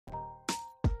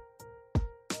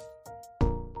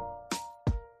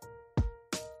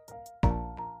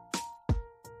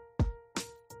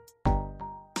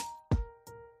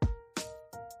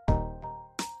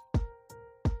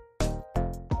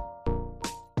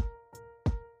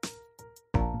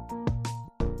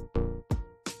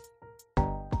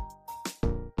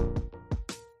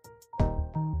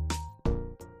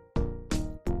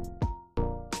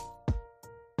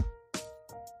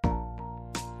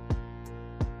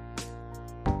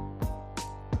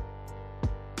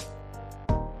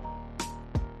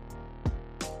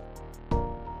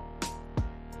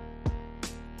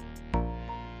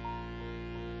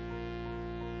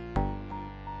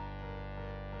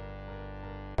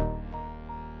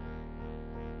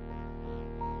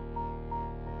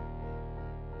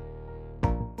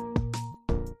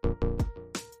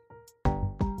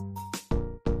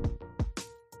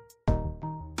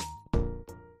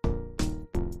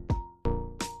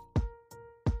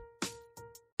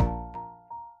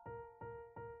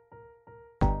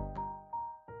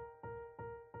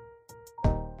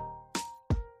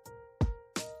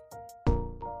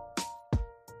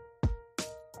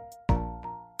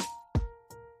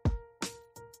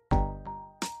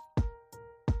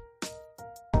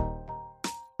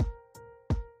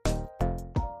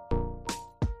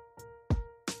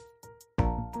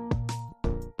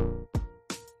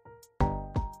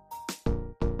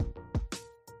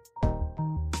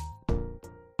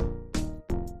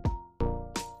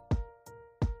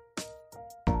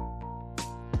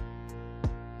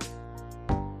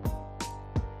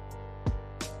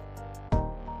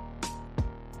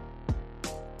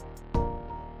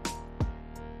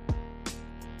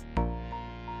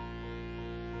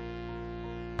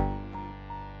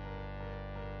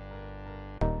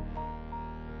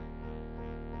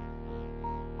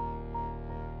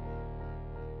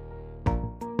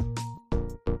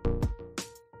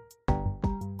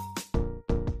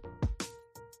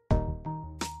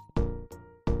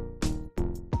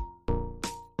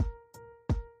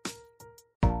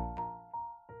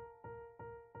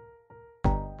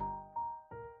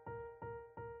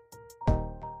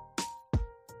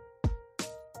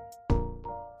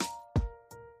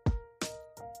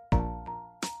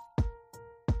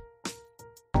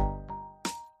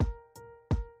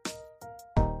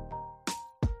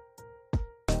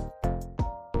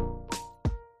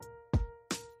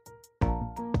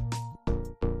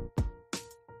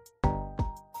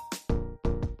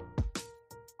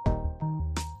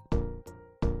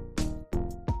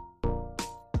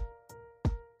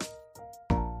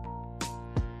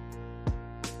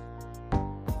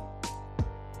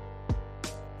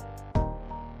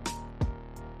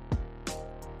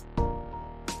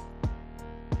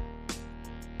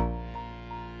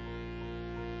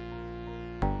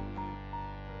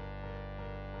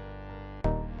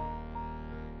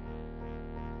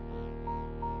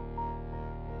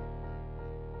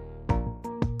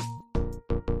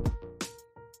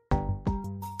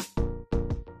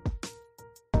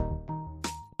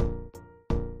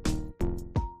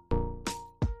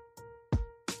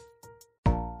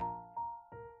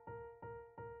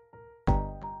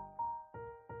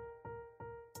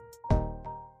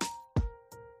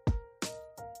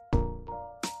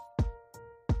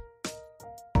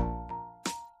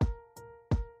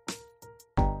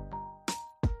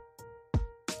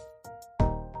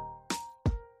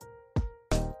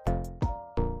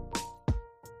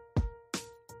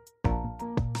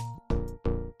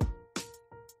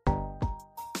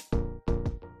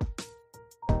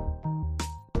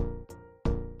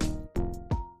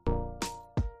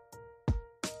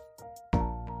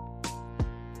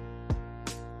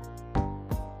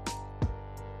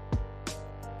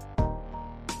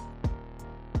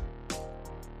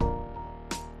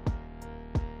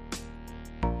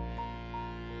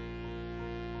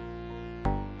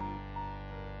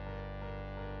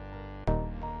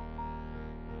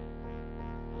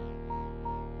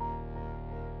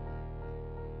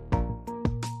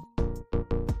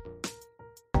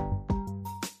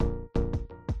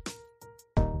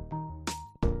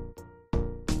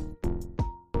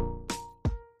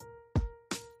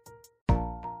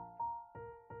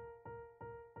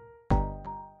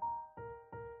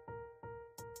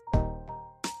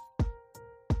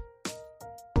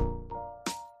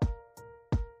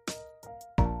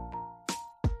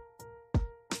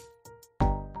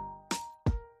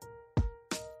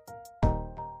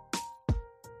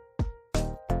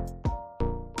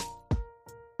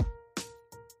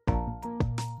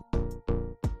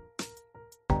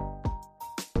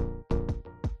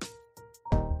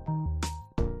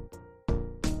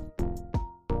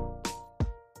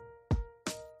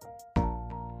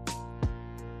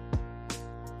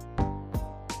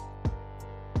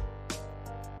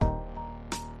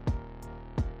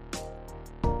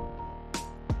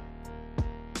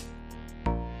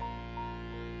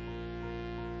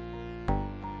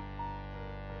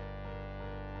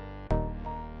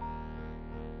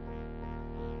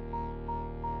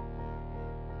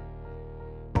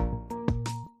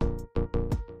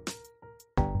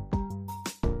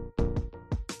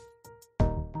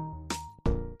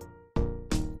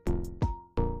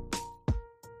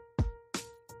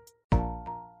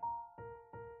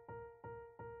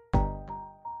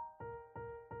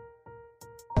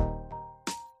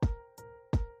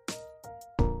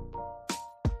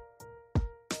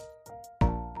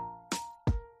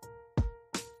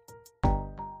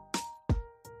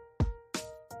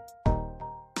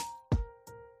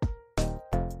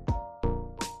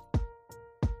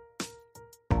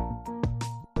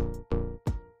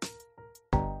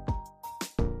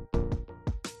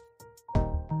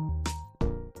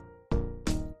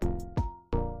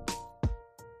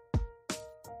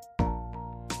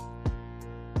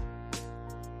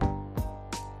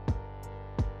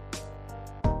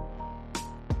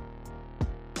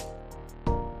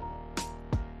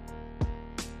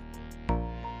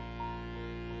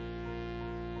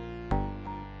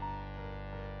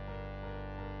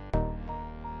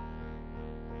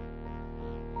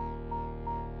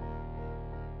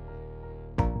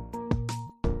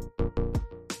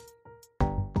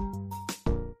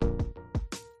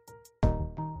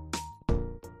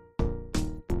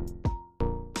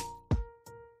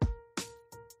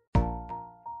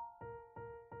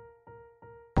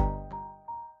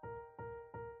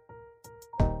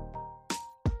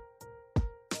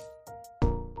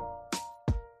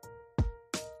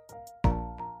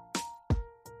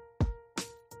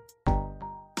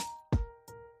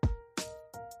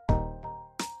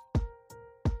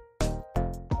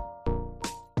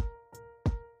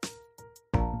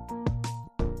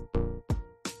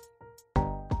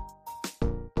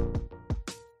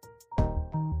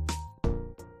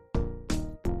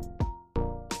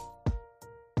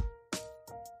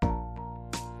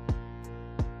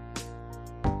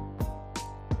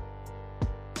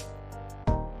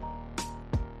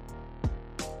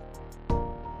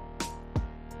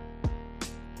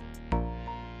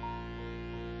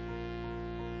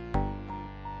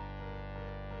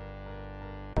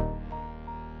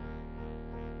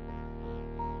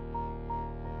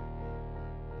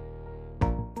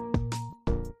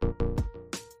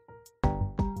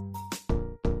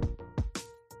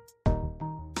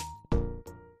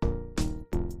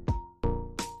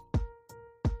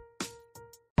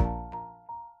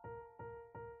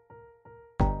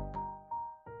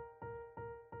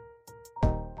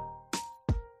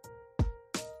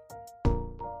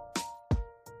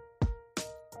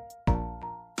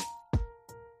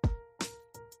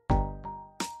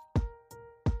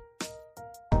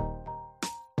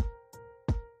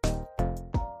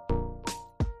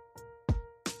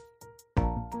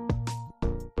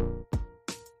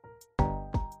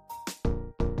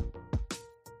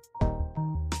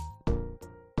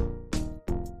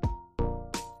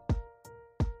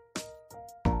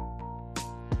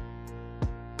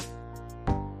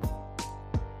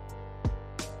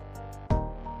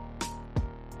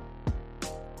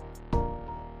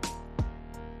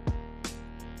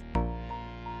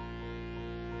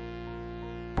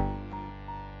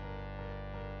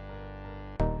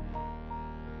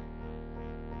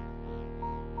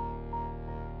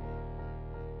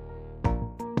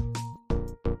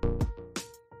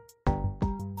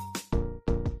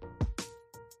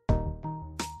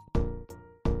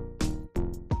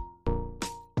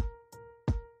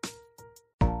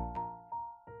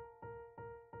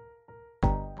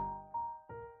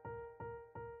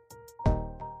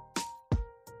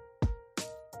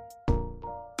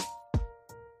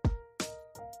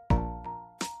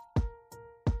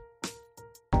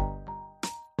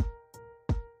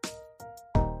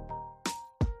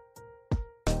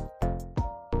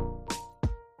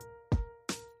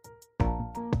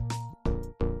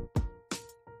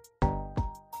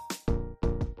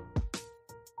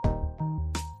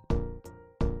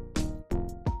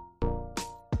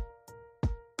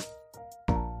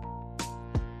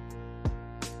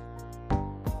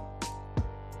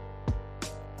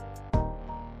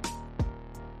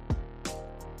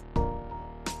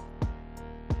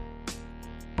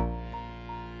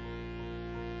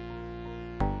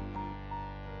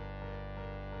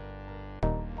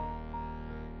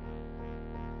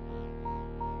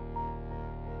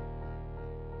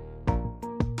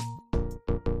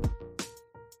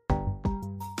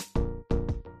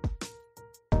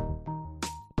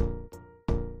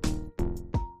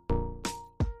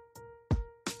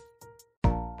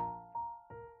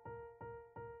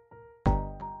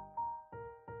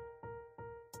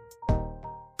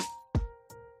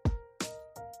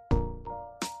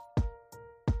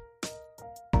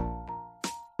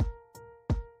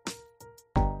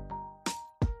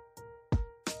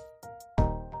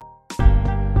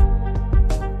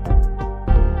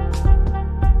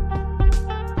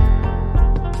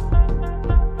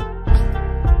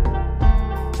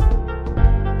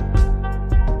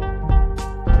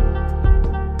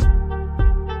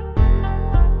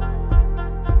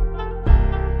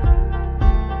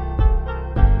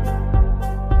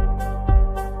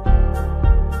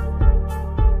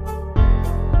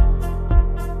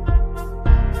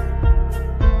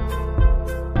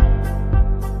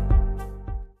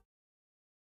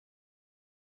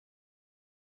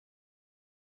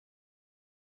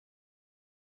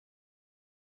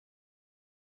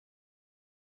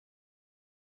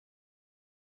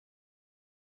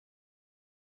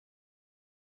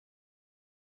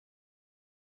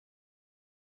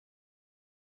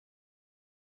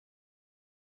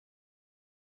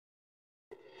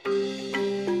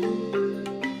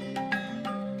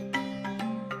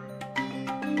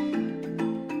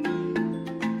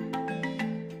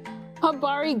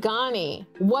Habari Gani.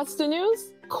 What's the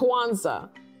news? Kwanzaa.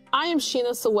 I am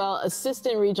Sheena Sewell,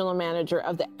 Assistant Regional Manager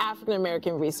of the African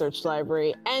American Research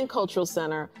Library and Cultural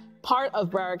Center, part of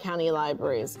Broward County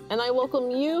Libraries, and I welcome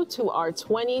you to our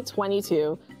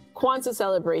 2022 Kwanzaa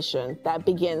celebration that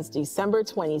begins December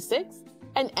 26th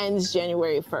and ends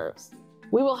January 1st.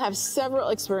 We will have several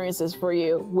experiences for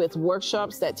you with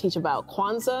workshops that teach about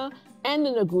Kwanzaa and the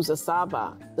Nguzo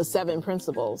Saba, the 7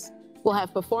 principles. We'll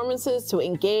have performances to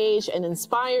engage and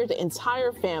inspire the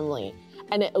entire family,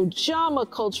 and an Umoja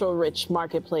cultural-rich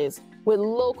marketplace with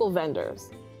local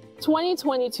vendors.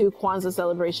 2022 Kwanzaa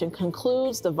celebration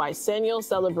concludes the bicentennial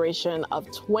celebration of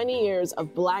 20 years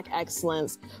of Black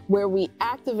excellence, where we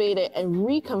activated and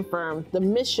reconfirmed the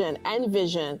mission and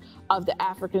vision of the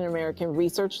African American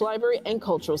Research Library and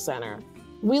Cultural Center.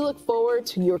 We look forward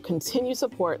to your continued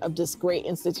support of this great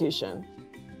institution.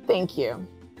 Thank you.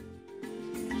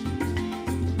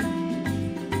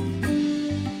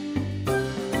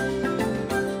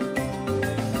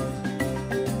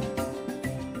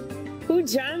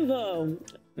 Jambo.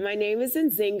 My name is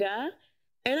Nzingah,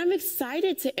 and I'm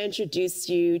excited to introduce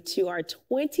you to our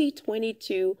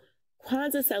 2022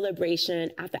 Kwanzaa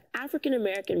celebration at the African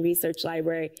American Research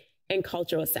Library and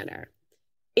Cultural Center.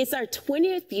 It's our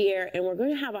 20th year, and we're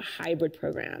going to have a hybrid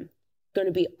program. It's going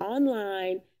to be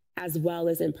online as well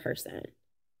as in person.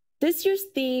 This year's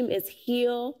theme is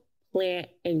Heal, Plant,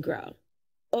 and Grow.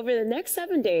 Over the next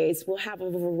 7 days, we'll have a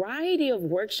variety of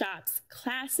workshops,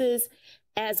 classes,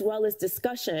 as well as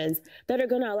discussions that are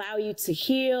going to allow you to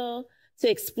heal,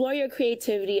 to explore your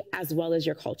creativity, as well as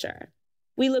your culture.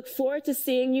 We look forward to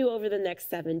seeing you over the next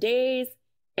 7 days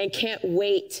and can't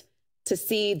wait to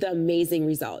see the amazing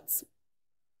results.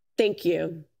 Thank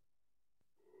you.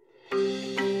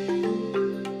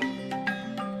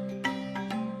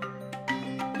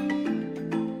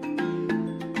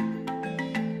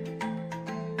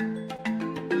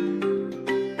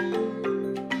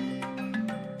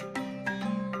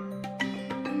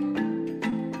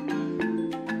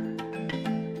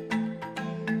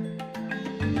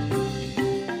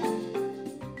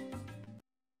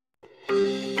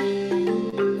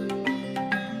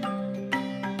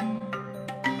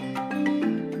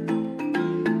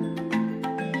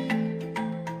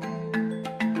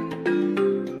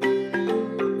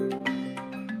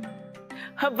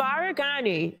 Habari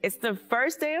Gani. It's the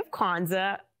first day of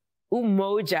Kwanzaa,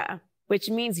 Umoja, which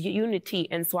means unity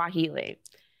in Swahili.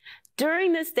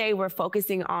 During this day, we're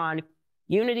focusing on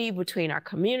unity between our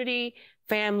community,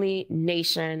 family,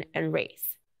 nation, and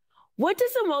race. What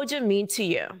does Umoja mean to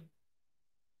you?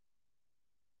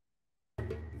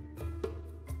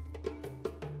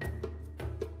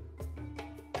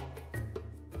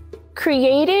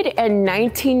 Created in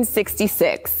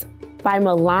 1966 by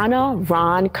Maulana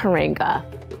Ron Karenga,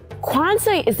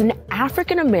 Kwanzaa is an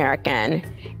African-American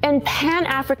and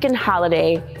Pan-African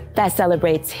holiday that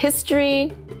celebrates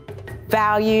history,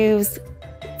 values,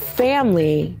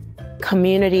 family,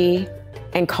 community,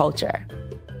 and culture.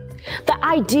 The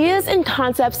ideas and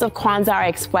concepts of Kwanzaa are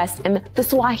expressed in the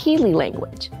Swahili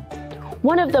language,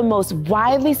 one of the most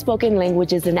widely spoken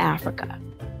languages in Africa.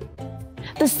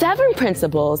 The 7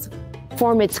 principles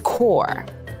form its core,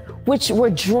 which were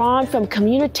drawn from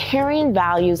communitarian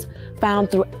values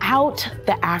found throughout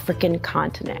the African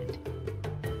continent.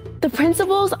 The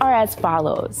principles are as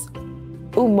follows: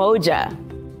 Umoja,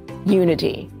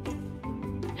 unity;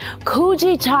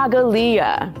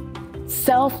 Kujitagalia,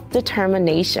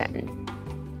 self-determination;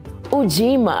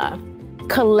 Ujima,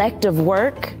 collective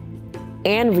work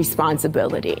and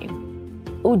responsibility;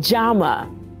 Ujamaa,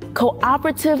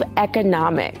 cooperative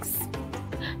economics;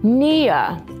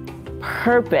 Nia,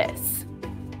 purpose;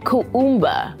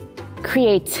 Kuumba,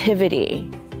 creativity;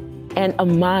 and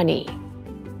Amani,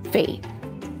 faith.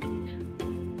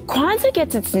 Kwanzaa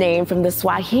gets its name from the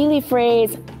Swahili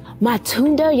phrase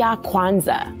Matunda ya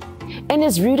Kwanza and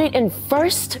is rooted in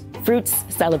first fruits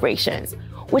celebrations,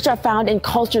 which are found in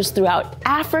cultures throughout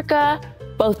Africa,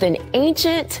 both in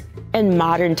ancient and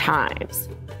modern times.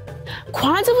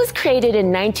 Kwanzaa was created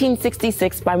in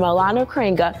 1966 by Maulana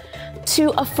Karenga to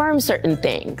affirm certain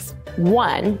things.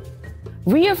 1,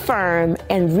 reaffirm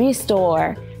and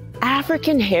restore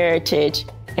African heritage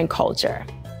and culture.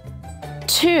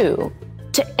 2,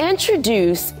 to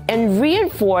introduce and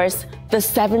reinforce the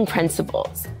 7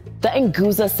 principles, the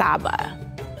Nguzo Saba.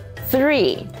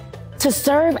 3, to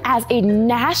serve as a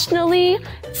nationally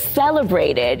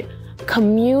celebrated,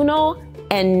 communal,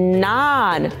 and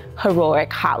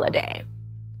non-heroic holiday.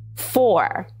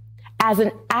 4, as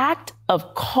an act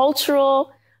of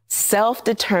cultural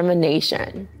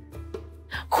self-determination.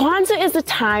 Kwanzaa is a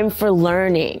time for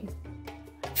learning,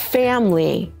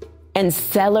 family, and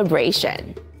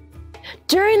celebration.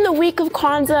 During the week of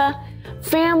Kwanzaa,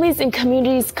 families and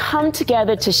communities come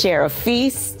together to share a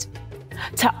feast,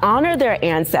 to honor their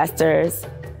ancestors,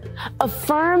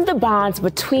 affirm the bonds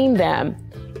between them,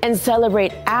 and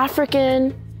celebrate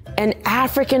African and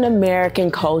African American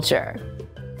culture.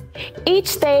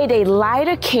 Each day, they light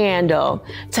a candle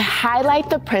to highlight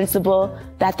the principle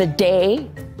that the day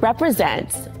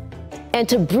represents and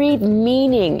to breathe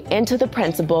meaning into the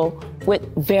principle with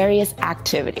various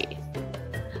activities,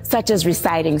 such as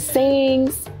reciting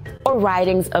sayings or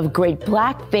writings of great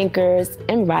Black thinkers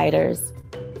and writers,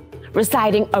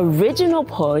 reciting original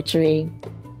poetry,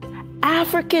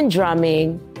 African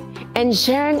drumming, and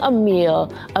sharing a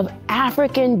meal of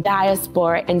African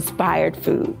diaspora-inspired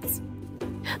foods.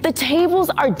 The tables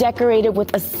are decorated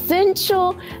with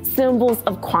essential symbols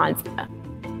of Kwanzaa,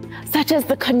 such as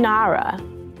the kinara,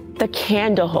 the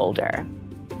candle holder,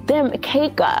 the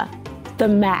mkeka, the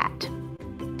mat,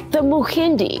 the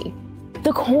muhindi,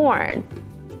 the corn,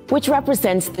 which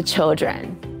represents the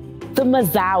children, the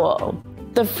mazao,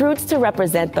 the fruits to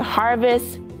represent the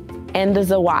harvest, and the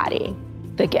zawadi,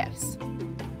 the gifts.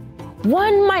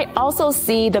 One might also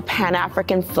see the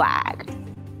Pan-African flag.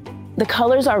 The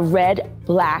colors are red,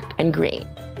 black, and green.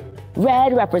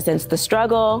 Red represents the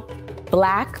struggle,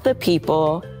 black the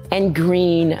people, and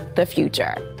green the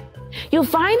future. You'll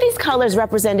find these colors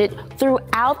represented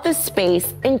throughout the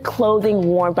space in clothing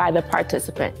worn by the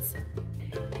participants.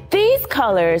 These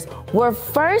colors were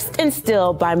first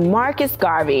instilled by Marcus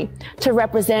Garvey to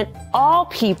represent all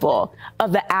people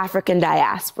of the African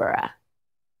diaspora.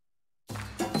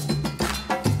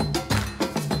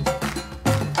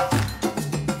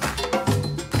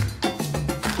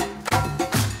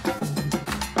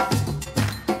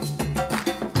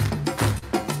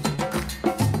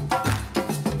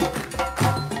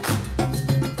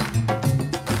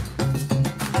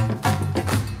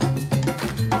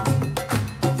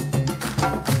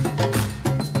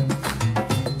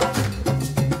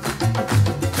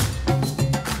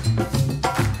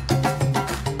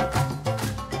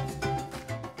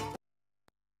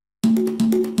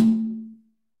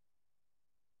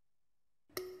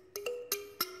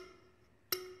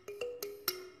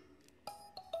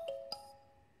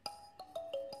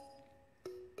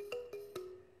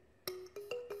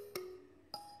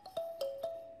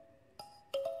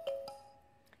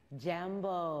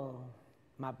 Jambo,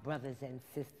 my brothers and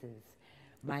sisters.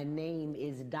 My name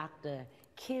is Dr.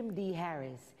 Kim D.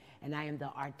 Harris, and I am the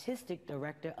Artistic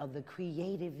Director of the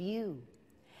Creative U.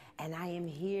 And I am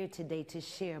here today to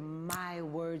share my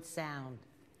word sound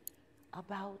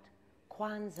about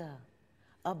Kwanzaa,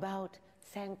 about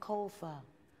Sankofa,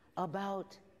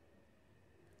 about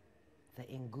the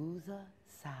Nguza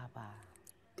Saba.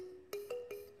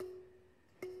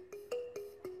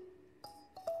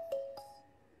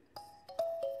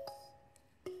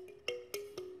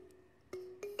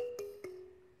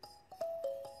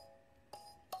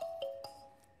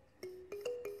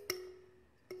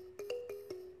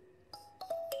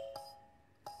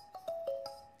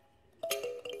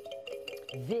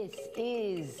 This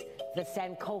is the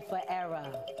Sankofa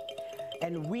era,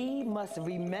 and we must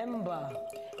remember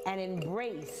and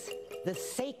embrace the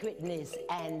sacredness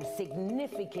and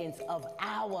significance of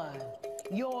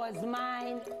yours,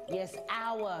 mine, yes,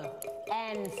 our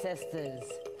ancestors.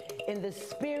 In the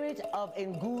spirit of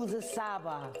Nguza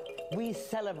Saba, we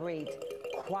celebrate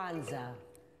Kwanzaa.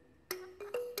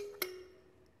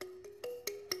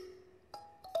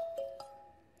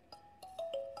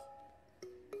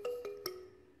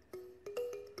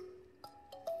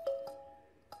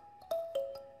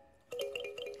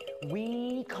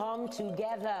 We come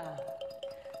together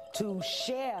to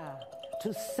share,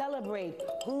 to celebrate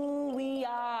who we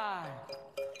are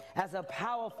as a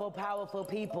powerful, powerful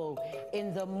people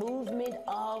in the movement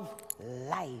of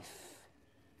life.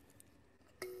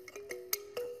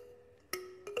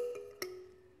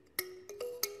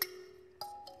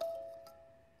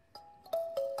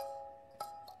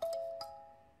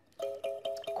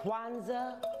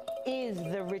 Kwanzaa is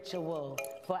the ritual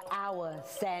for our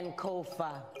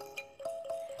Sankofa.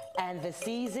 And the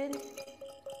season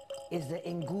is the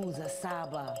Nguza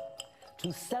Saba,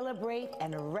 to celebrate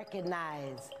and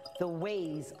recognize the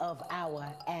ways of our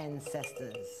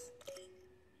ancestors.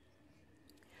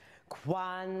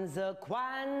 Kwanzaa,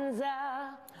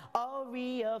 Kwanzaa, a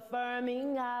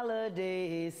reaffirming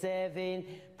holiday, 7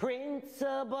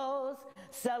 principles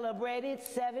celebrated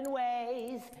 7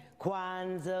 ways.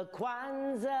 Kwanzaa,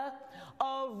 Kwanzaa,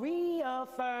 a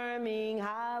reaffirming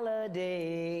holiday.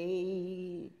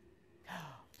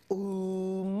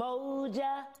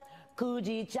 Umoja,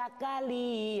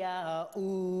 kujichakalia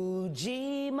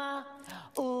ujima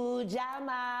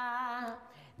ujama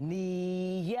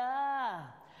nia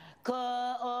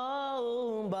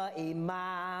kuomba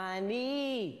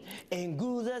imani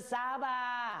Nguza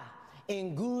saba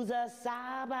Nguza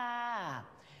saba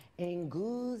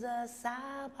Nguza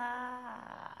saba.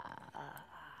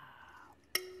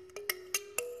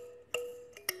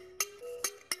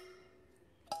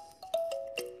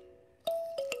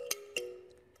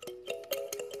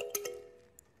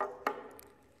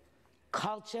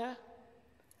 Culture,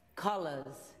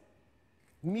 colors,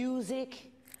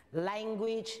 music,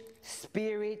 language,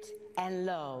 spirit, and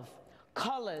love.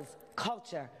 Colors,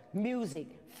 culture, music,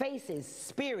 faces,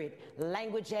 spirit,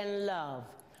 language, and love.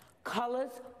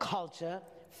 Colors, culture,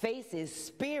 faces,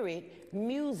 spirit,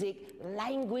 music,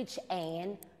 language,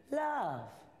 and love.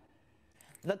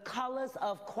 The colors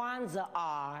of Kwanzaa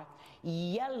are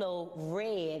yellow,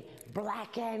 red,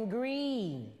 black, and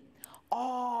green,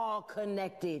 all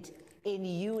connected in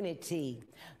unity.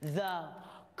 The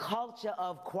culture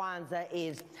of Kwanzaa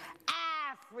is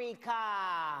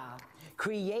Africa,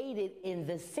 created in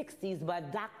the 60s by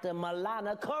Dr.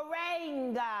 Malana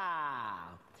Karenga.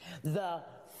 The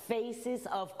faces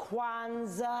of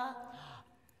Kwanzaa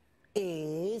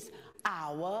is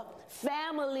our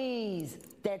families.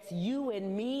 That's you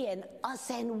and me and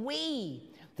us and we.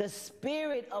 The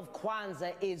spirit of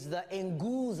Kwanzaa is the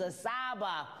Nguza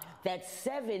Saba. That's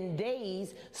 7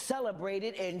 days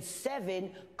celebrated in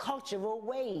 7 cultural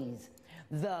ways.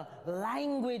 The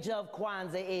language of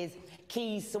Kwanzaa is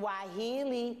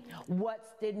Kiswahili.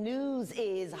 What's the news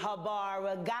is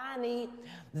Habari Gani.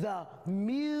 The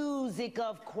music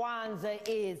of Kwanzaa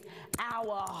is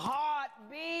our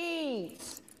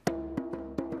heartbeats.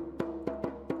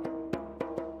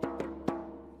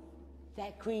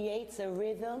 That creates a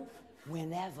rhythm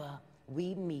whenever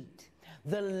we meet.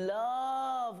 The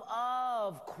love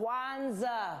of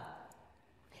Kwanzaa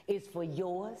is for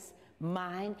yours,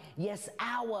 mine, yes,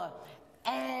 our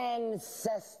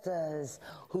ancestors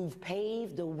who've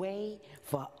paved the way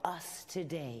for us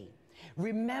today.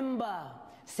 Remember,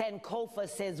 Sankofa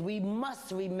says we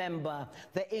must remember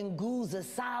the Nguza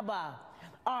Saba,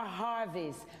 our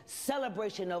harvest,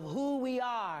 celebration of who we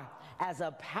are as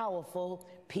a powerful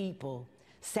people.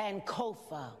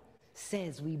 Sankofa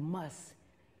says we must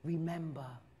remember,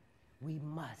 we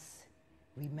must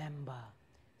remember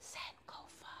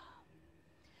Sankofa.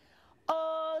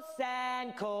 Oh,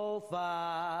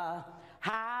 Sankofa,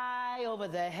 high over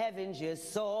the heavens you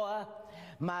soar.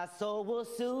 My soul will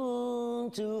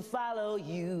soon to follow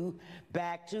you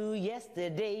back to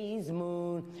yesterday's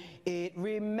moon. It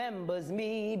remembers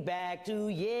me back to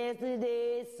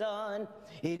yesterday's sun.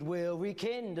 It will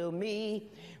rekindle me,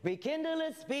 rekindle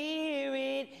a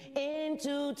spirit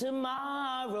into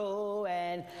tomorrow.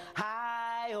 And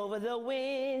high over the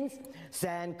winds,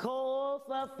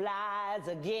 Sankofa flies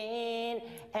again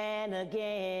and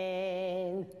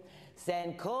again.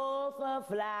 Sankofa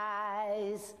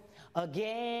flies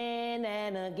again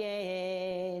and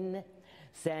again.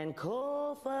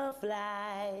 Sankofa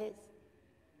flies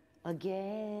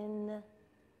again.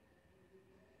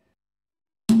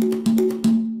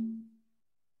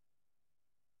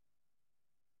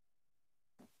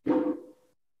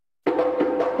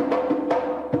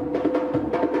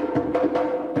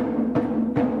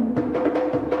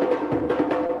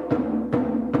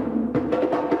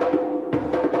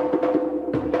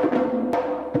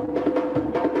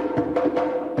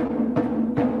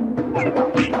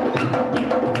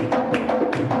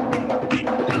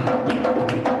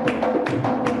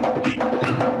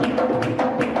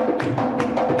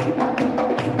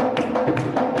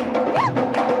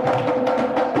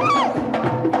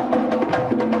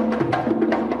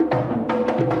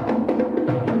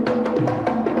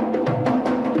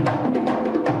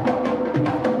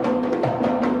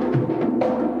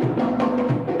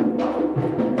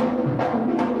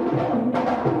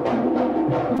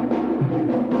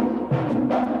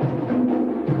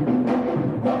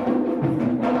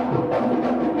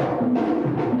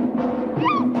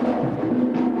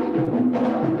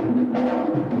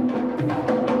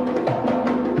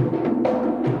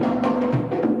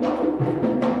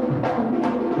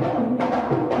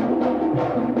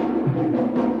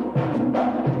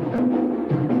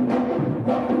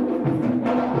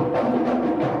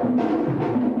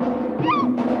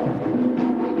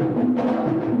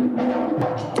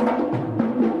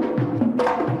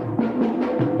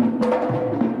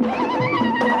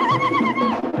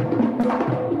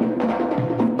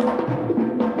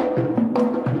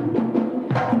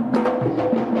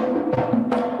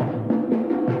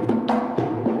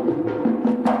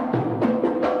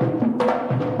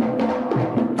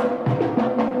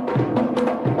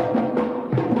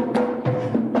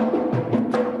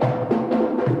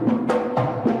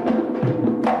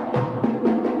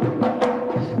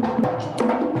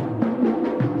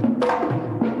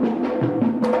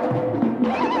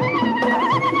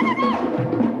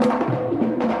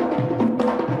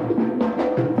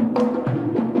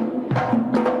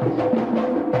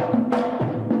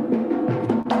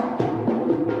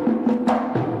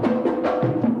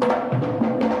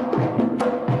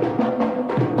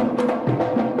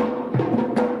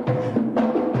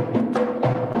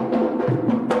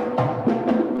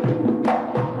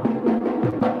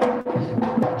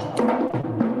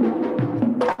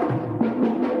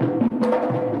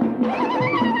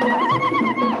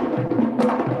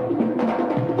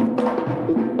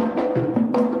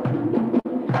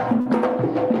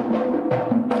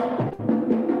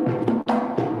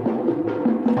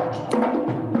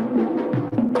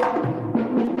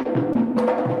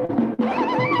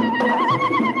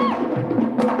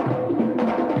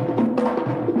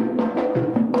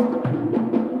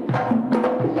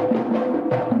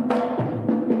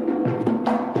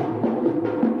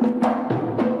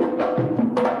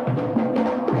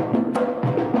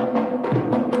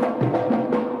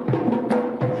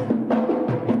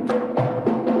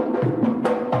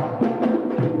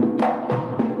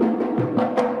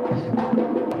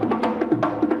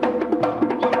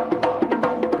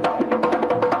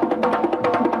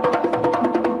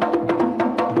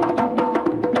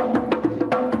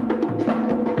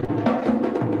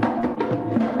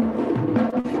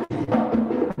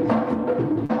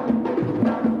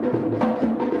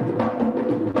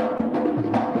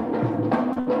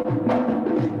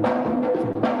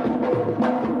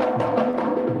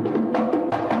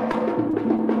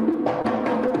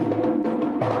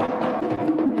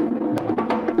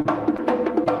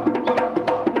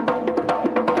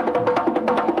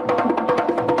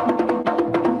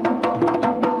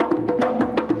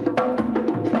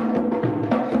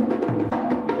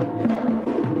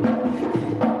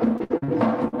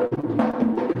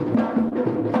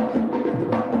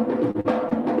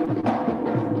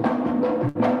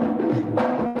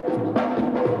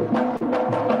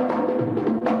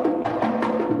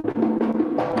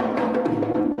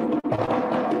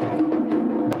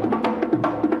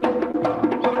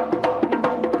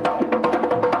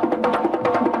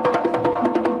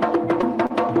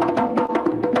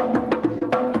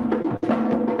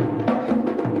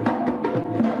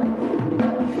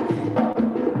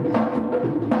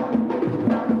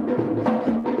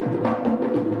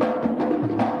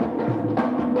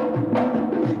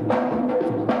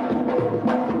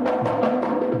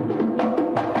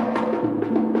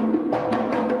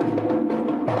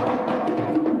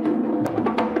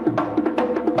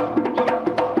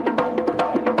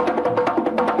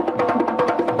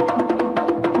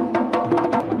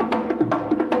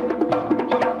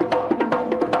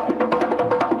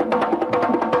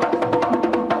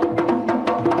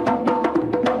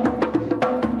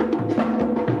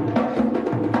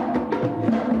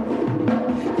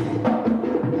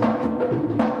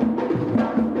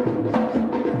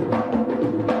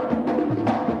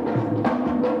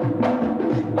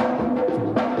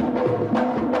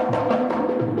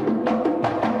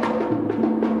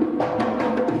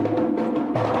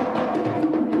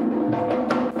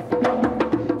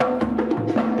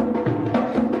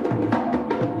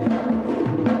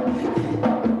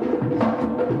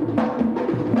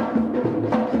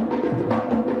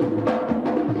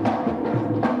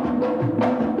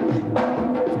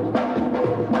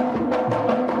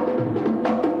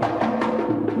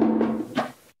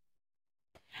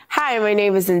 Hi, my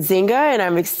name is Nzingah, and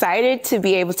I'm excited to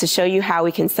be able to show you how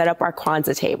we can set up our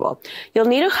Kwanzaa table. You'll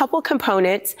need a couple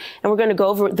components, and we're going to go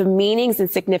over the meanings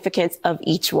and significance of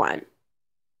each one.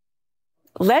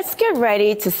 Let's get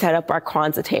ready to set up our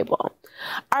Kwanzaa table.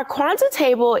 Our Kwanzaa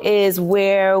table is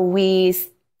where we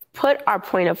put our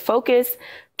point of focus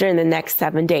during the next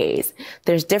 7 days.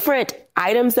 There's different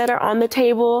items that are on the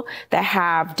table that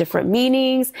have different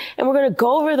meanings, and we're going to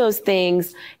go over those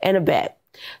things in a bit.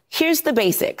 Here's the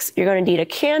basics. You're going to need a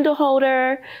candle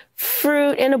holder,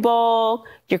 fruit in a bowl,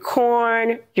 your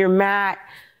corn, your mat,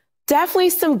 definitely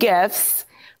some gifts,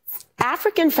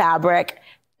 African fabric,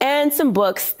 and some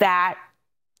books that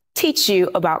teach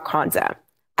you about Kwanzaa.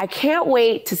 I can't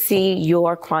wait to see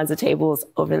your Kwanzaa tables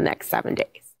over the next 7 days.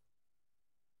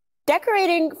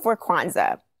 Decorating for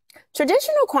Kwanzaa.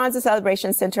 Traditional Kwanzaa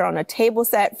celebrations center on a table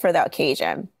set for the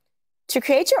occasion. To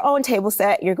create your own table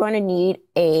set, you're going to need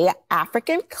an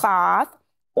African cloth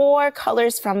or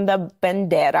colors from the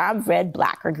bandera, red,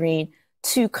 black, or green,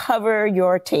 to cover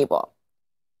your table.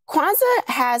 Kwanzaa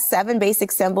has 7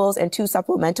 basic symbols and 2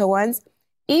 supplemental ones.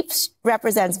 Each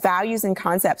represents values and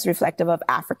concepts reflective of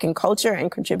African culture and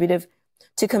contributive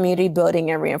to community building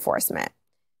and reinforcement.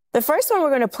 The first one we're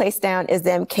going to place down is the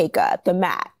mkeka, the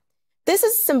mat. This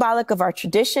is symbolic of our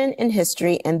tradition and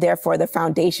history, and therefore the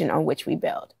foundation on which we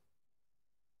build.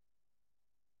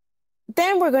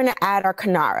 Then we're going to add our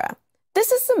kanara.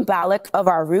 This is symbolic of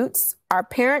our roots, our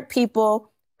parent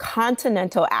people,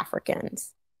 continental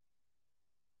Africans.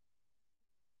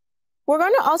 We're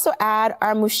going to also add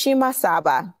our mushima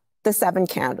saba, the 7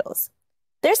 candles.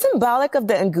 They're symbolic of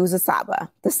the nguzo saba,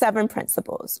 the 7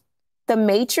 principles, the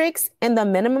matrix and the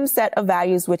minimum set of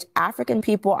values which African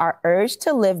people are urged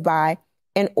to live by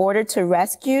in order to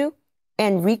rescue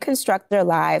and reconstruct their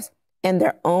lives in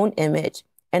their own image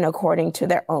and according to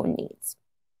their own needs.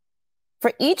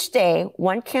 For each day,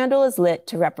 1 candle is lit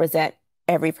to represent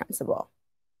every principle.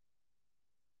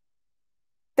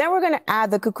 Then we're going to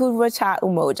add the kukurwa cha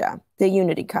umoja, the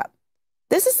unity cup.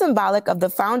 This is symbolic of the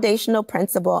foundational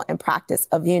principle and practice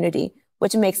of unity,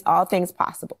 which makes all things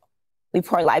possible. We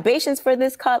pour libations for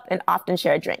this cup and often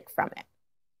share a drink from it.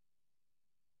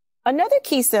 Another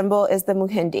key symbol is the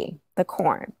muhindi, the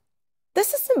corn.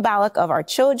 This is symbolic of our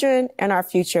children and our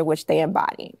future, which they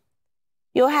embody.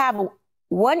 You'll have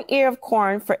 1 ear of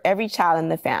corn for every child in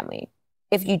the family.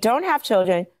 If you don't have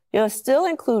children, you'll still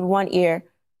include 1 ear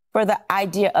for the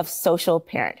idea of social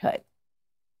parenthood.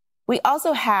 We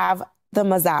also have the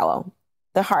mazao,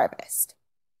 the harvest.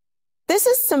 This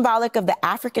is symbolic of the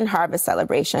African harvest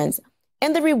celebrations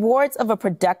and the rewards of a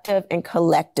productive and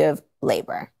collective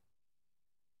labor.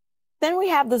 Then we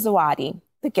have the zawadi,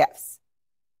 the gifts.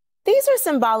 These are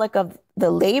symbolic of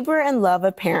the labor and love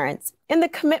of parents and the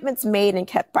commitments made and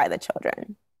kept by the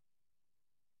children.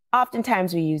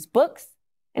 Oftentimes we use books,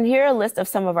 and here are a list of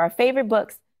some of our favorite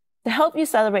books to help you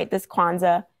celebrate this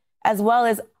Kwanzaa, as well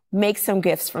as make some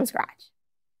gifts from scratch.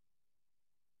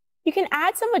 You can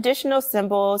add some additional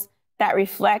symbols that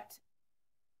reflect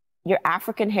your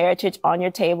African heritage on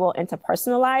your table and to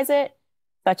personalize it,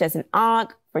 such as an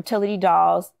ankh, fertility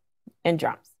dolls, and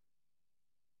drums.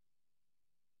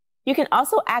 You can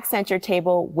also accent your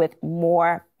table with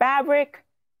more fabric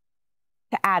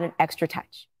to add an extra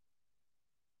touch.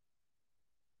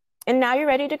 And now you're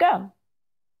ready to go.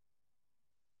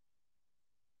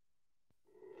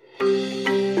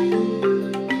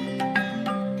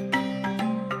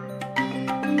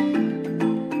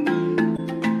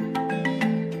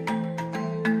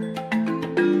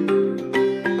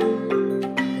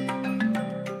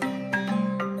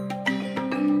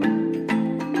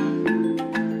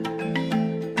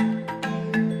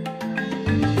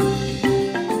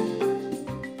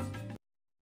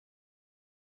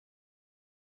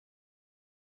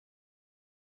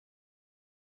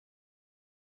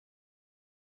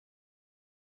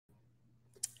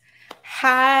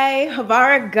 Hi,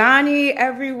 Habari Gani,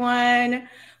 everyone.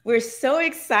 We're so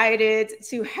excited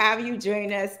to have you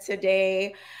join us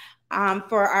today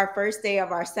for our first day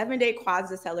of our 7-day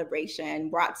Kwanzaa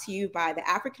celebration, brought to you by the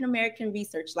African American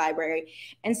Research Library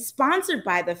and sponsored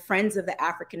by the Friends of the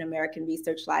African American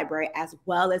Research Library, as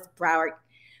well as Broward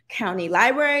County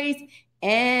Libraries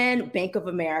and Bank of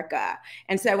America.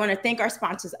 And so I want to thank our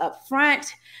sponsors up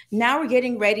front. Now we're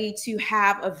getting ready to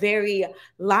have a very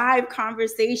live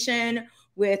conversation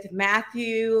with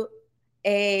Matthew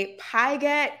A.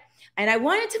 Pigatt. And I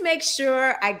wanted to make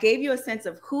sure I gave you a sense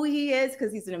of who he is,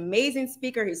 because he's an amazing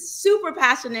speaker. He's super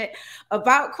passionate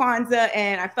about Kwanzaa,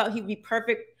 and I felt he'd be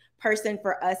perfect person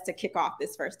for us to kick off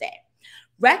this first day.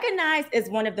 Recognized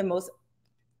as one of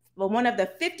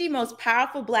the 50 most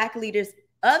powerful Black leaders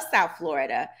of South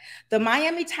Florida, the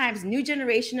Miami Times New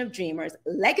Generation of Dreamers,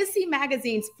 Legacy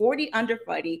Magazine's 40 Under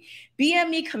 40,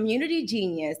 BME Community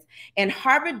Genius, and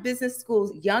Harvard Business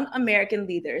School's Young American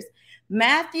Leaders,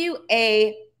 Matthew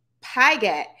A.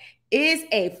 Pigatt is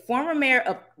a former mayor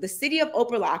of the city of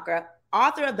Opa-locka,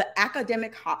 author of The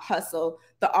Academic Hustle,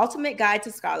 The Ultimate Guide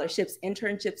to Scholarships,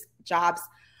 Internships, Jobs,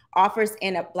 Offers,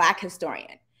 and a Black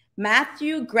historian.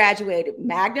 Matthew graduated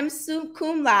magna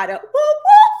cum laude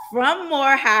from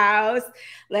Morehouse.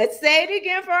 Let's say it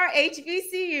again for our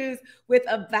HBCUs, with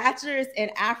a bachelor's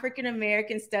in African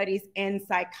American Studies and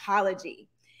Psychology.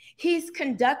 He's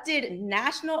conducted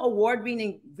national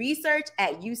award-winning research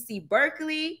at UC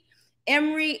Berkeley,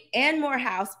 Emory, and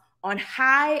Morehouse on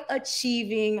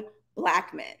high-achieving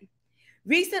Black men.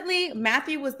 Recently,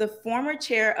 Matthew was the former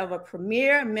chair of a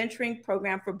premier mentoring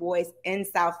program for boys in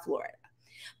South Florida,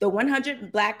 the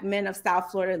 100 Black Men of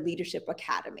South Florida Leadership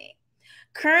Academy.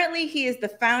 Currently, he is the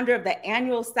founder of the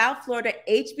annual South Florida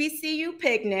HBCU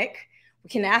Picnic. We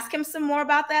can ask him some more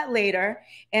about that later.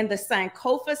 And the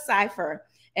Sankofa Cipher,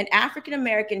 an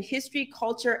African-American history,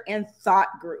 culture, and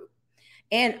thought group.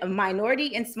 And a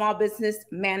minority and small business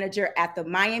manager at the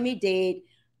Miami-Dade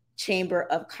Chamber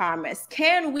of Commerce.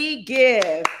 Can we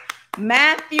give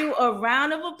Matthew a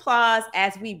round of applause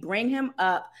as we bring him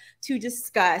up to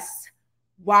discuss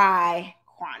why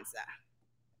Kwanzaa?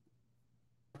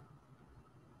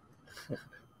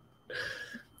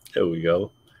 There we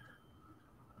go.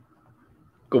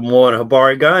 Good morning,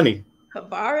 Habari Gani.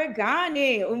 Habari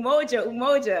Gani,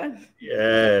 Umoja.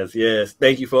 Yes.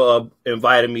 Thank you for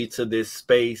inviting me to this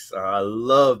space. I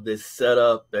love this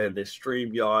setup and this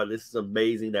StreamYard. This is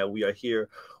amazing that we are here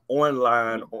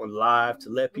online, on live, to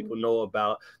let people know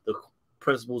about the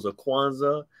principles of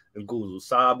Kwanzaa and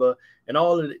Oniwosan, and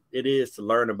all it is to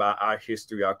learn about our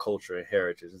history, our culture, and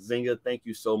heritage. Nzingah, thank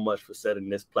you so much for setting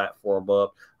this platform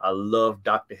up. I love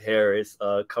Dr. Harris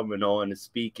coming on and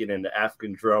speaking, and the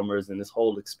African drummers and this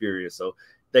whole experience. So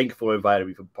thank you for inviting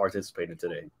me for participating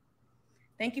today.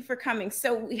 Thank you for coming.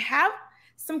 So we have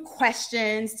some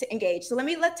questions to engage. So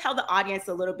let's tell the audience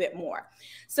a little bit more.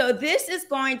 So this is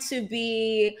going to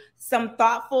be some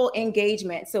thoughtful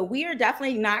engagement. So we are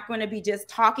definitely not going to be just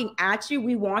talking at you.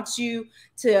 We want you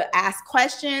to ask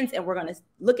questions, and we're going to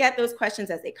look at those questions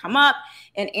as they come up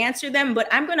and answer them. But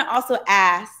I'm going to also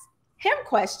ask him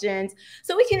questions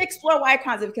so we can explore why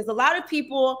Kwanzaa, because a lot of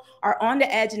people are on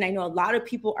the edge, and I know a lot of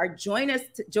people are joining us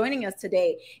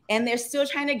today, and they're still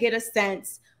trying to get a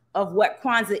sense of what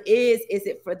Kwanzaa is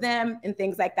it for them, and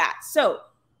things like that. So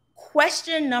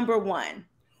question number one,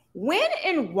 when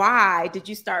and why did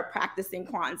you start practicing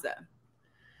Kwanzaa?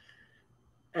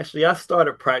 Actually, I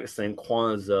started practicing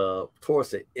Kwanzaa towards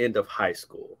the end of high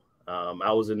school.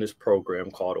 I was in this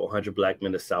program called 100 Black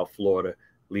Men of South Florida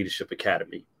Leadership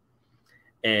Academy.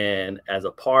 And as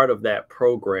a part of that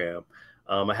program,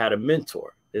 I had a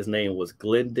mentor. His name was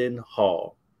Glendon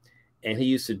Hall. And he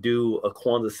used to do a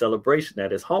Kwanzaa celebration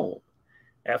at his home.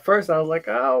 At first, I was like,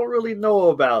 I don't really know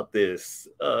about this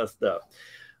stuff.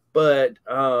 But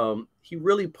he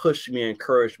really pushed me and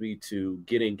encouraged me to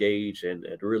get engaged and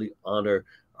really honor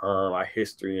our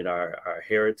history and our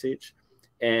heritage.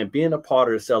 And being a part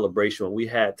of the celebration, we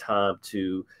had time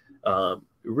to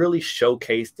really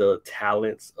showcase the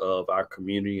talents of our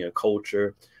community and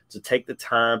culture, to take the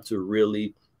time to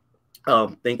really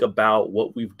think about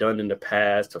what we've done in the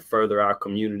past to further our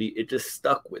community. It just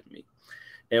stuck with me.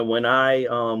 And when I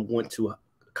went to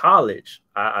college,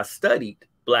 I studied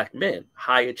Black men,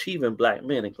 high achieving Black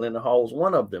men, and Glendon Hall was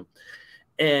one of them.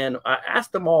 And I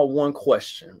asked them all one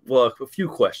question, well, a few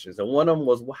questions. And one of them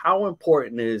was, well, how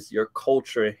important is your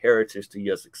culture and heritage to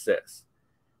your success?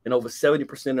 And over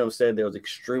 70% of them said that was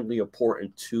extremely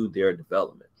important to their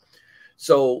development.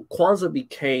 So Kwanzaa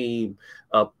became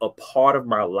a part of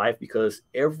my life because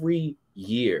every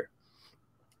year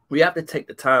we have to take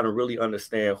the time to really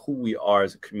understand who we are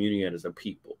as a community and as a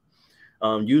people.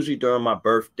 Usually during my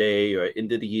birthday or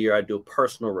end of the year, I do a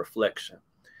personal reflection.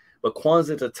 But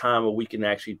Kwanzaa is a time where we can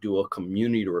actually do a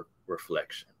community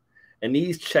reflection. And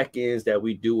these check-ins that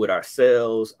we do with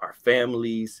ourselves, our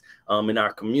families, and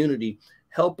our community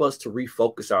help us to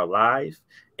refocus our life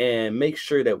and make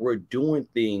sure that we're doing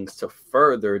things to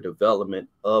further development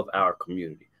of our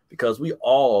community, because we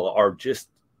all are just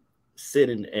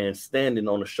sitting and standing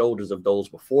on the shoulders of those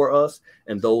before us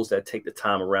and those that take the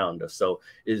time around us. So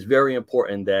it's very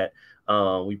important that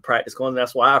we practice Kwanzaa.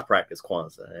 That's why I practice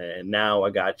Kwanzaa. And now I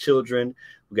got children.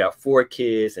 We got 4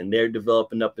 kids, and they're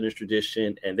developing up in this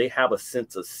tradition, and they have a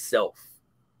sense of self,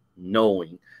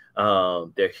 knowing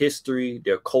their history,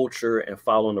 their culture, and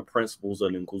following the principles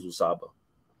of Oniwosan.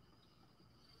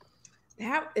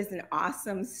 That is an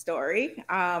awesome story.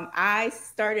 I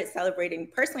started celebrating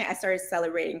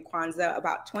Kwanzaa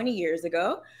about 20 years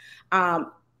ago.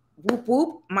 Whoop,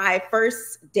 whoop. My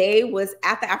first day was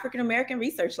at the African American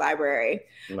Research Library.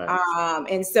 Nice.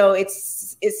 And so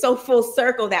it's so full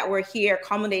circle that we're here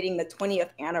culminating the 20th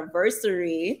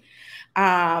anniversary.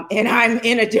 And I'm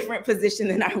in a different position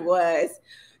than I was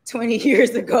 20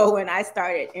 years ago when I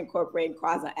started incorporating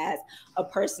Kwanzaa as a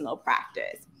personal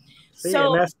practice.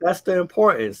 So, and that's the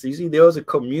importance. You see, there was a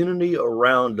community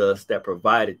around us that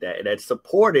provided that and that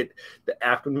supported the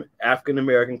African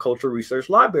American Cultural Research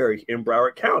Library in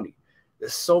Broward County.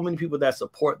 There's so many people that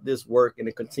support this work, and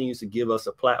it continues to give us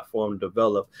a platform to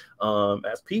develop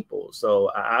as people.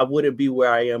 So I wouldn't be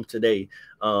where I am today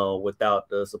without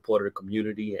the support of the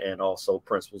community and also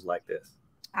principles like this.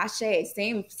 Ashe,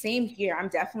 same here. I'm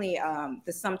definitely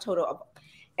the sum total of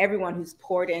everyone who's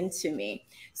poured into me.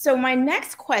 So my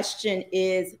next question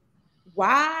is,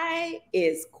 why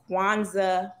is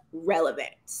Kwanzaa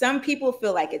relevant? Some people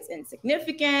feel like it's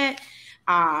insignificant.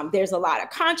 There's a lot of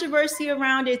controversy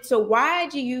around it. So why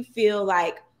do you feel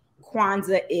like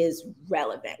Kwanzaa is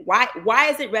relevant? Why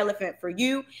is it relevant for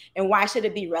you? And why should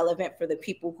it be relevant for the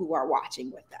people who are watching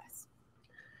with us?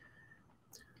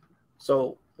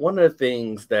 So one of the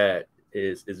things that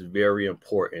is very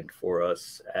important for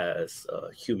us as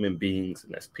human beings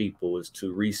and as people is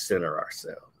to recenter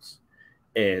ourselves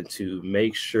and to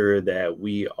make sure that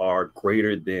we are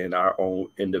greater than our own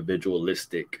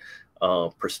individualistic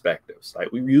perspectives.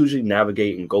 Like, we usually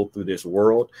navigate and go through this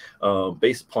world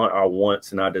based upon our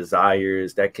wants and our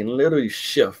desires that can literally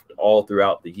shift all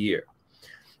throughout the year.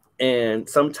 And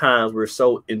sometimes we're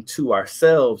so into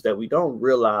ourselves that we don't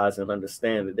realize and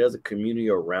understand that there's a community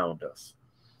around us.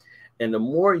 And the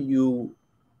more you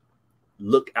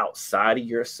look outside of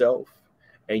yourself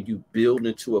and you build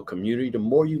into a community, the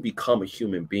more you become a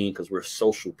human being, because we're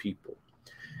social people.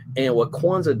 And what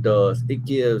Kwanzaa does, it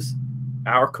gives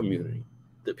our community,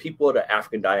 the people of the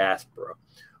African diaspora,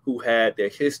 who had their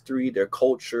history, their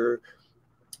culture,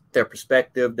 their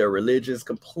perspective, their religions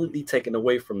completely taken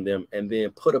away from them, and then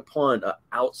put upon an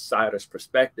outsider's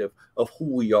perspective of who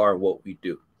we are and what we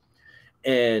do.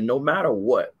 And no matter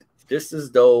what, just as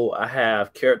though I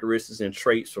have characteristics and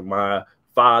traits from my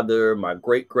father, my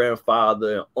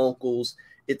great-grandfather, and uncles,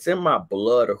 it's in my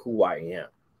blood of who I am.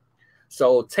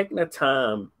 So taking the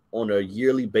time on a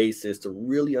yearly basis to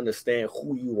really understand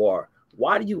who you are.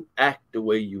 Why do you act the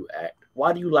way you act?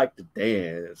 Why do you like to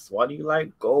dance? Why do you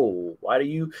like gold? Why do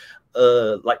you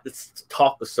like to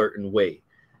talk a certain way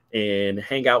and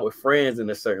hang out with friends in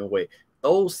a certain way?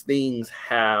 Those things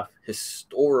have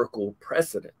historical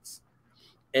precedence.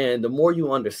 And the more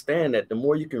you understand that, the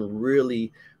more you can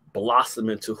really blossom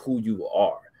into who you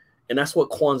are. And that's what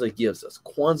Kwanzaa gives us.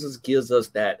 Kwanzaa gives us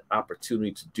that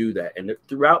opportunity to do that. And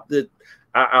throughout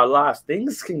our lives,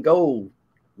 things can go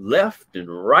left and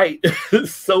right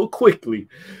so quickly.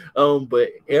 But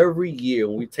every year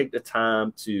when we take the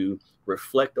time to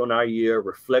reflect on our year,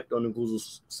 reflect on the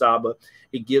Nguzo Saba,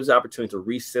 it gives opportunity to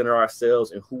recenter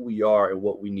ourselves and who we are and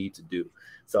what we need to do.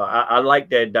 So I like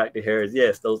that, Dr. Harris.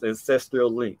 Yes, those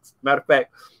ancestral links. Matter of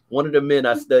fact, one of the men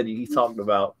I studied, he talked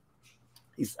about,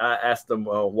 I asked him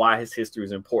why his history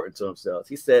is important to himself.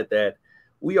 He said that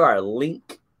we are a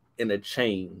link in a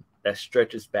chain that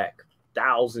stretches back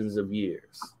thousands of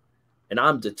years. And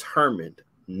I'm determined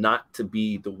not to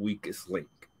be the weakest link.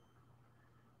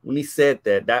 When he said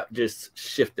that, that just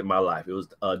shifted my life. It was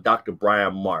Dr.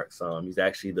 Brian Marks. He's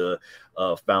actually the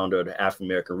founder of the African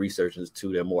American Research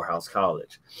Institute at Morehouse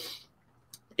College.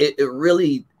 It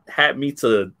really had me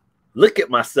to look at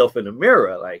myself in the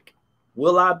mirror, like,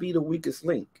 will I be the weakest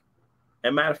link?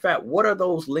 And matter of fact, what are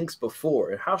those links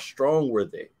before and how strong were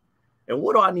they? And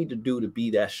what do I need to do to be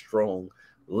that strong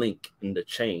link in the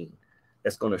chain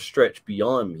that's going to stretch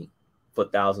beyond me for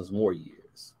thousands more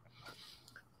years?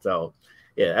 So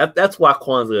yeah, that's why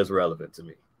Kwanzaa is relevant to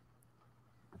me.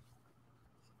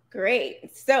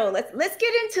 Great. So let's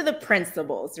get into the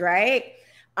principles, right?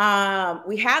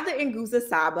 We have the Nguzo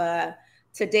Saba.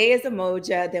 Today is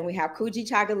Umoja. Then we have Kuji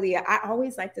Chagalia. I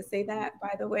always like to say that,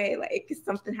 by the way, like it's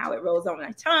something how it rolls on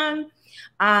my tongue.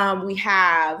 We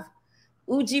have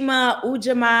Ujima,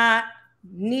 Ujama,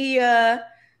 Nia,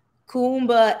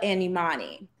 Kumba, and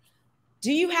Imani.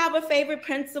 Do you have a favorite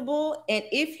principle? And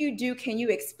if you do, can you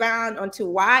expound onto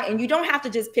why? And you don't have to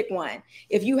just pick one.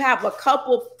 If you have a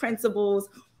couple principles,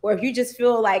 or if you just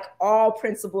feel like all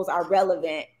principles are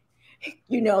relevant,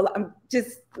 you know,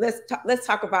 let's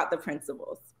talk about the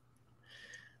principles.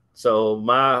 So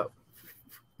my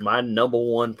number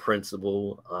one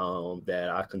principle that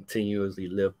I continuously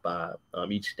live by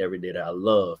each and every day that I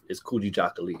love is Kuji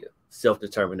Jakalia,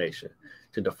 self-determination.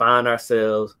 To define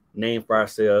ourselves, name for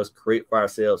ourselves, create for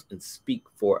ourselves, and speak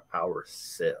for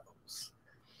ourselves.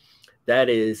 That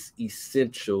is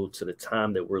essential to the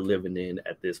time that we're living in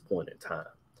at this point in time.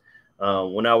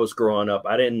 When I was growing up,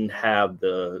 I didn't have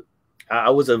I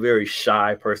was a very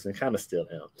shy person, kind of still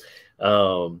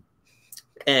am.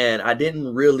 And I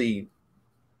didn't really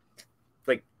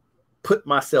like put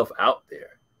myself out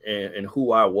there and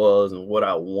who I was and what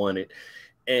I wanted.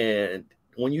 And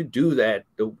when you do that,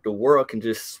 the world can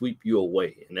just sweep you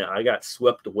away. And I got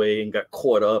swept away and got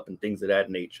caught up and things of that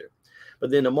nature. But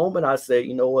then the moment I say,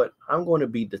 you know what, I'm going to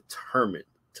be determined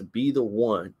to be the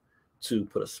one to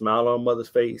put a smile on mother's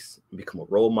face and become a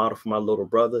role model for my little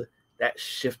brother, that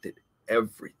shifted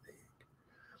everything.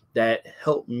 That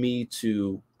helped me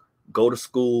to go to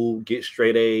school, get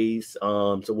straight A's,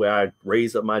 to where I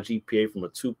raised up my GPA from a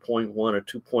 2.1 or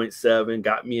 2.7,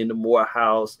 got me into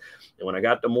Morehouse. And when I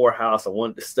got to Morehouse, I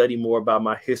wanted to study more about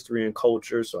my history and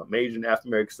culture. So I majored in African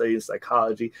American Studies and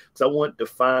psychology because I wanted to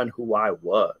find who I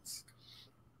was.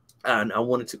 And I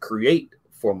wanted to create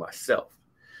for myself.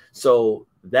 So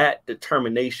that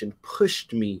determination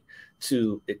pushed me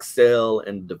to excel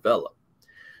and develop.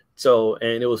 So,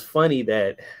 and it was funny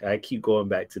that I keep going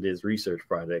back to this research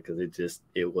project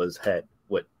because had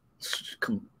what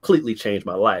completely changed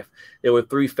my life. There were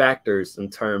 3 factors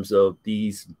in terms of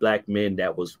these Black men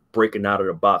that was breaking out of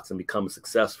the box and becoming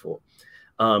successful.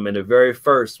 And the very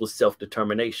first was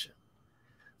self-determination.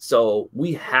 So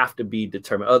we have to be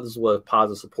determined. Others was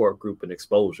positive support group and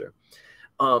exposure.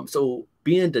 So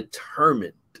being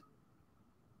determined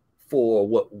for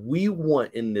what we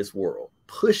want in this world,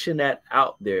 pushing that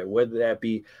out there, whether that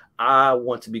be, I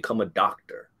want to become a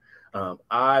doctor.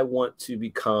 I want to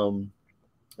become,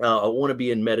 I want to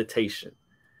be in meditation.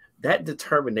 That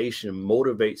determination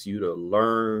motivates you to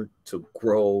learn, to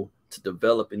grow, to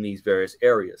develop in these various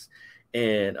areas.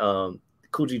 And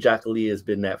Kuji Jacqueline has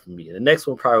been that for me. And the next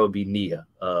one probably would be Nia,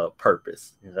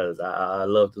 purpose, because I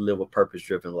love to live a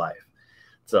purpose-driven life.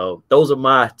 So those are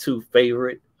my 2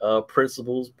 favorite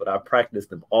principles, but I practice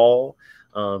them all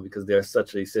because they're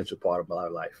such an essential part of my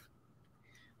life.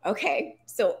 Okay,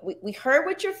 so we heard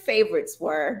what your favorites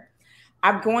were.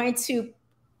 I'm going to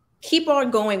keep on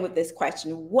going with this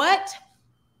question. What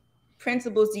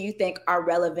principles do you think are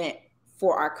relevant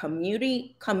for our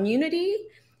community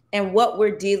and what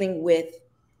we're dealing with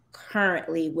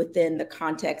currently within the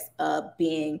context of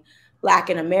being Black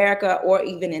in America or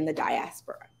even in the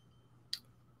diaspora?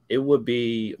 It would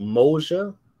be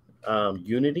Umoja,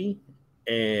 unity,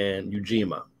 and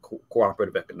Ujima,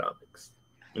 cooperative economics.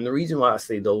 And the reason why I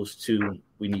say those 2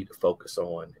 we need to focus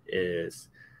on is,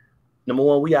 number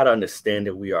one, we got to understand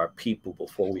that we are people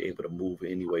before we're able to move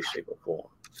in any way, shape, or form.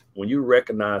 When you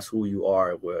recognize who you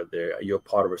are, whether you're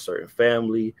part of a certain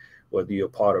family, whether you're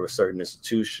part of a certain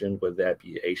institution, whether that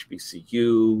be a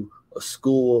HBCU, a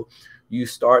school, you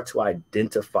start to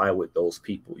identify with those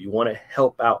people. You want to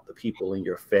help out the people in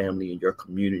your family, in your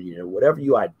community, and whatever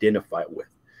you identify with.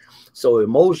 So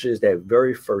emotion is that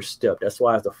very first step. That's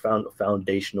why it's the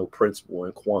foundational principle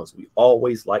in Kwanzaa. We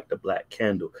always like the black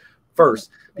candle first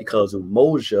because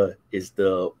Umoja is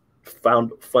the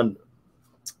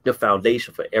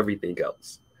foundation for everything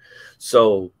else.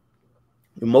 So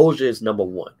Umoja is number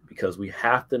one because we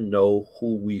have to know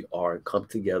who we are and come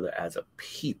together as a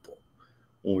people.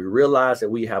 When we realize that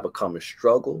we have a common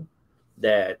struggle,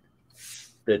 that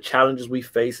the challenges we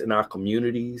face in our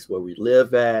communities, where we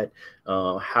live at,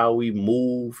 how we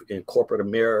move in corporate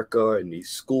America, in these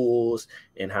schools,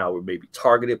 and how we're maybe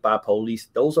targeted by police,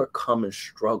 those are common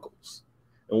struggles.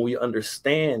 And we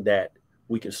understand that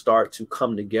we can start to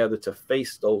come together to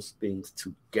face those things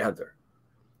together.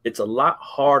 It's a lot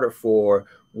harder for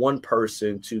one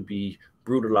person to be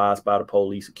brutalized by the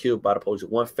police, killed by the police,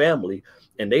 one family,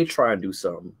 and they try and do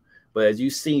something. But as you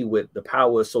see with the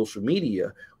power of social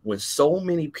media, when so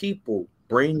many people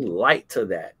bring light to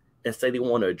that and say they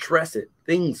want to address it,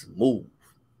 things move.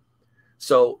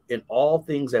 So in all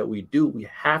things that we do, we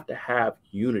have to have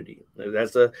unity.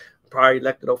 As a prior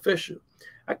elected official,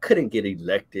 I couldn't get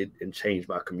elected and change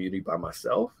my community by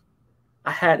myself.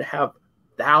 I had to have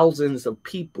thousands of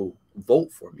people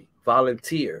vote for me,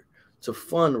 volunteer, to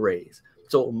fundraise.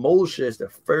 So Umoja is the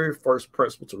very first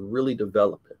principle to really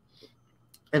develop it.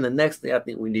 And the next thing I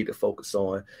think we need to focus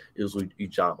on is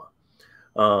Ujima,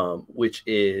 which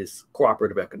is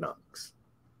cooperative economics.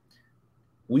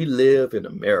 We live in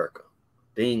America.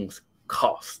 Things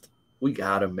cost. We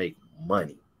got to make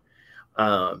money.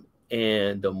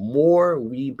 And the more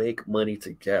we make money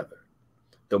together,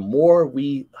 the more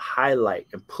we highlight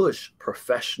and push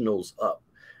professionals up,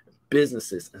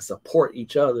 businesses, and support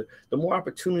each other, the more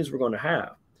opportunities we're going to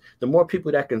have. The more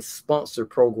people that can sponsor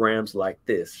programs like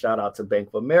this. Shout out to Bank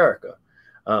of America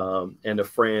and the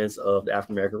Friends of the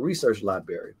African American Research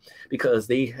Library, because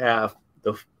they have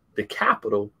the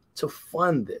capital to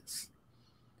fund this.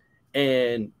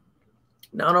 And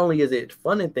not only is it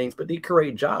funding things, but they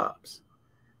create jobs.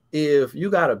 If you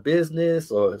got a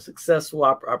business or a successful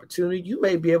opportunity, you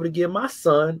may be able to give my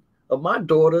son or my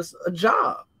daughters a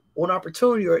job or an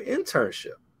opportunity or an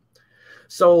internship.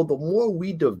 So the more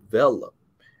we develop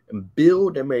and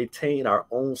build and maintain our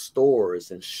own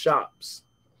stores and shops,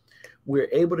 we're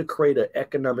able to create an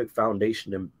economic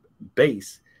foundation and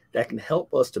base that can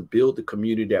help us to build the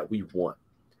community that we want,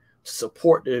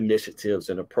 support the initiatives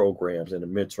and the programs and the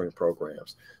mentoring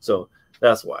programs. So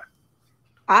that's why.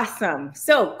 Awesome.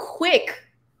 So quick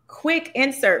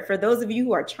insert for those of you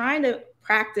who are trying to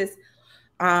practice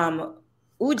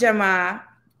Ujima,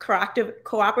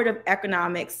 cooperative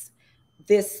economics.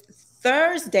 This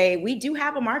Thursday, we do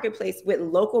have a marketplace with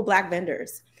local Black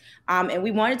vendors. And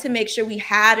we wanted to make sure we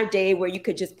had a day where you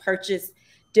could just purchase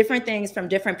different things from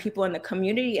different people in the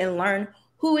community and learn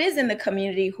who is in the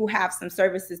community who have some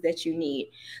services that you need.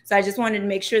 So I just wanted to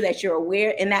make sure that you're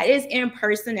aware, and that is in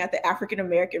person at the African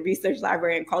American Research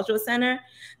Library and Cultural Center.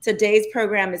 Today's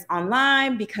program is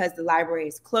online because the library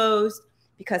is closed,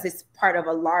 because it's part of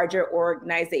a larger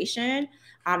organization.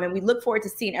 And we look forward to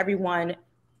seeing everyone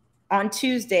on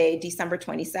Tuesday, December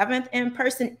 27th, in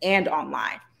person and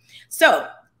online. So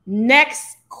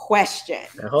next question.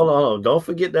 Now, hold on. Don't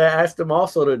forget to ask them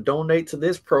also to donate to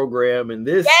this program and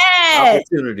this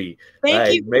opportunity.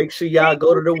 Thank you. Make sure y'all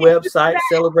go to the website,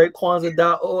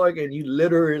 celebratekwanzaa.org, and you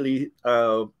literally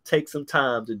take some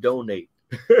time to donate.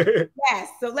 Yes.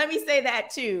 So let me say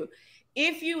that too.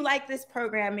 If you like this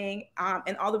programming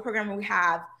and all the programming we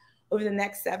have over the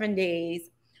next 7 days,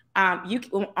 you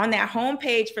on that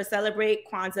homepage for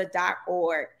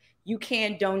celebratekwanzaa.org, you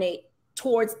can donate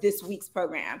towards this week's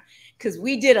program, because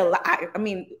we did a lot. I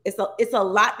mean, it's a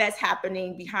lot that's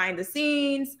happening behind the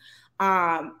scenes.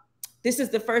 This is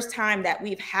the first time that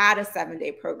we've had a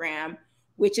 7-day program,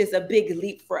 which is a big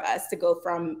leap for us to go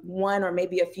from 1 or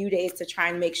maybe a few days to try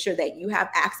and make sure that you have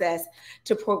access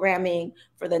to programming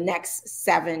for the next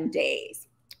 7 days.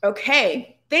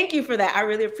 Okay, thank you for that. I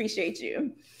really appreciate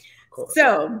you.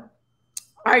 So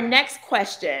our next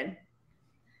question.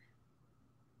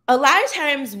 A lot of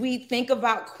times we think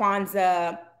about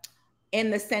Kwanzaa in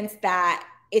the sense that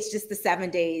it's just the 7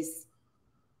 days,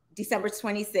 December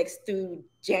 26th through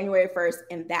January 1st,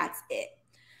 and that's it.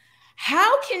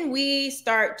 How can we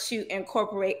start to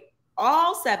incorporate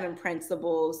all 7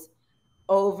 principles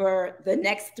over the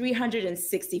next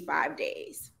 365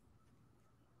 days?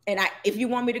 And if you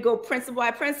want me to go principle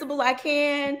by principle, I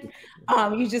can.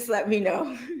 You just let me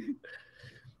know.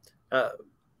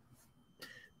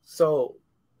 So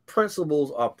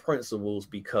principles are principles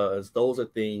because those are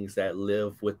things that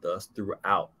live with us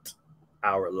throughout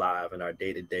our life and our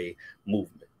day-to-day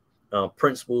movement.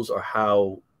 Principles are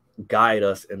how guide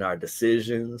us in our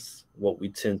decisions, what we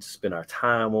tend to spend our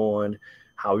time on,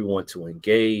 how we want to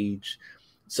engage.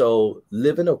 So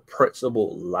living a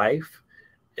principled life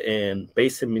and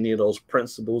basing many of those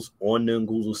principles on the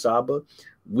Nguzo Saba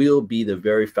will be the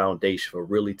very foundation for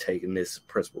really taking this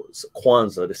principle,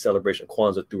 Kwanzaa, the celebration of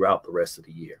Kwanzaa, throughout the rest of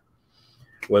the year.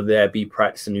 Whether that be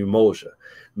practicing Umoja,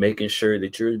 making sure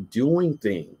that you're doing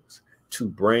things to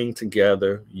bring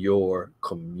together your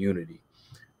community.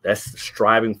 That's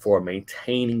striving for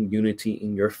maintaining unity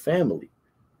in your family.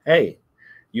 Hey,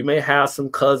 you may have some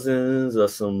cousins or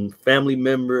some family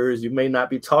members you may not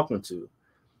be talking to.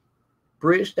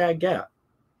 Bridge that gap.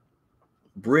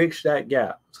 Bridge that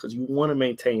gap, because you want to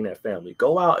maintain that family.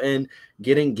 Go out and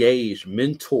get engaged,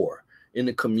 mentor in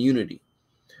the community.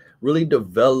 Really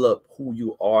develop who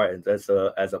you are as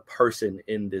a person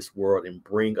in this world and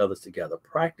bring others together.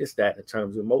 Practice that in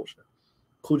terms of emotion.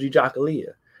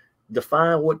 Kujijakalia.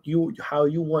 Define how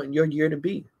you want your year to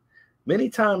be. Many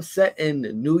times setting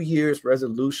New Year's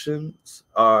resolutions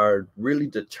are really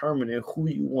determining who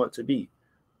you want to be.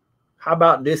 How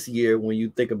about this year, when you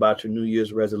think about your New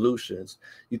Year's resolutions,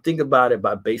 you think about it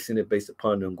by basing it based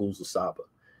upon the Nguzo Saba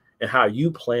and how you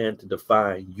plan to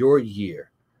define your year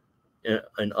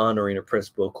in honoring the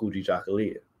principle of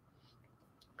Kujijakalia.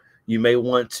 You may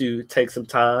want to take some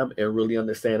time and really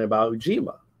understand about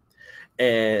Ujima.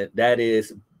 And that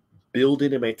is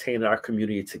building and maintaining our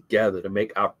community together to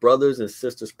make our brothers and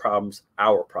sisters' problems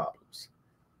our problems.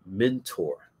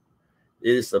 Mentor.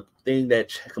 It is a thing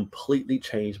that completely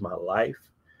changed my life.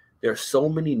 There are so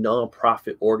many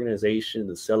nonprofit organizations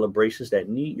and celebrations that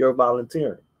need your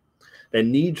volunteering, that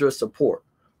need your support,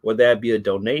 whether that be a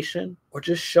donation or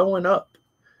just showing up.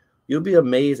 You'll be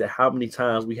amazed at how many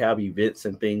times we have events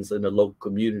and things in the local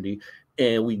community,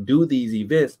 and we do these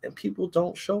events and people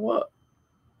don't show up.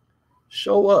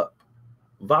 Show up,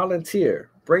 volunteer,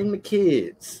 bring the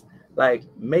kids, like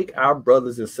make our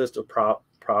brothers and sister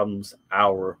problems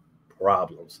our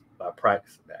problems by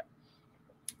practicing that.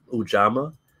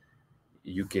 Ujama,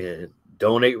 you can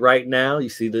donate right now. You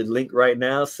see the link right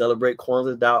now,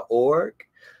 celebratekwanzaa.org.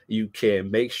 You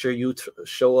can make sure you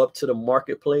show up to the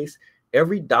marketplace.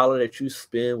 Every dollar that you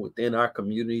spend within our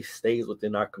community stays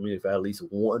within our community for at least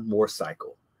one more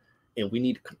cycle. And we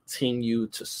need to continue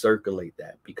to circulate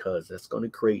that because that's going to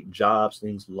create jobs,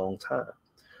 things long term.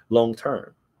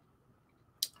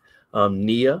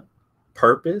 Nia,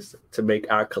 purpose, to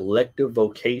make our collective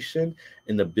vocation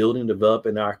in the building,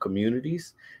 developing our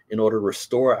communities in order to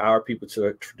restore our people to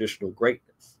their traditional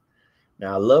greatness.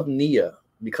 Now, I love Nia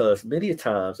because many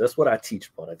times that's what I teach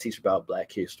about. I teach about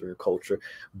Black history and culture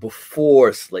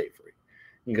before slavery,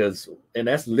 and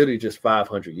that's literally just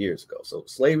 500 years ago. So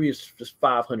slavery is just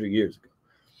 500 years ago.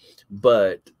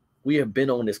 But we have been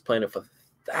on this planet for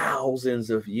thousands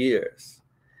of years.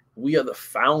 We are the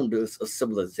founders of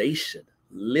civilization,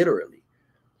 literally.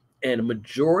 And the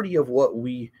majority of what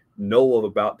we know of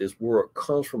about this world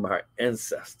comes from our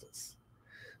ancestors.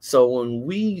 So when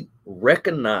we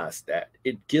recognize that,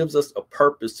 it gives us a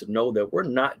purpose to know that we're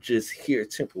not just here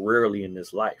temporarily in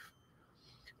this life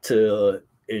to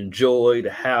enjoy, to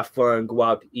have fun, go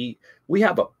out to eat. We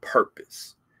have a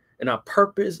purpose. And our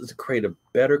purpose is to create a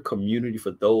better community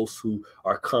for those who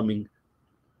are coming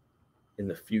in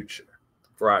the future,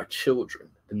 for our children,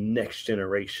 the next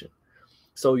generation.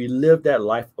 So you live that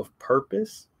life of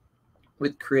purpose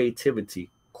with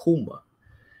creativity, kuma.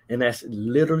 And that's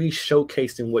literally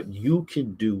showcasing what you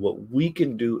can do, what we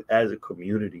can do as a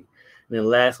community. And then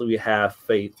lastly, we have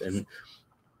faith and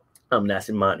that's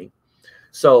Imani.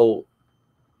 So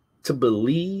to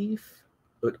believe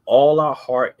with all our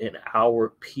heart in our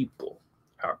people,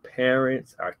 our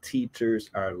parents, our teachers,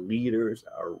 our leaders,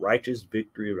 our righteous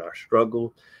victory, our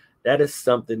struggle, that is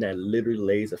something that literally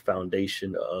lays a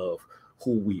foundation of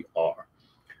who we are.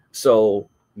 So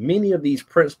many of these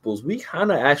principles we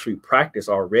kind of actually practice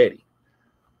already.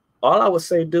 All I would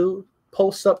say, do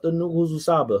post up the Nuguzu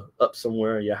Saba up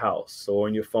somewhere in your house or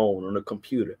on your phone, on a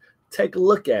computer. Take a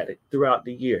look at it throughout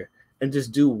the year and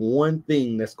just do one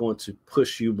thing that's going to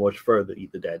push you much further,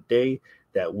 either that day,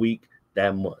 that week,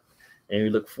 that month. And we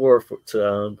look forward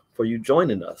for you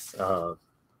joining us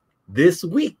this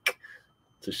week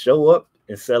to show up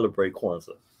and celebrate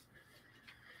Kwanzaa.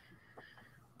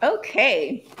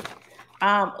 Okay.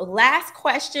 Last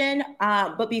question.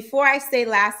 But before I say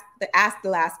ask the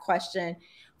last question,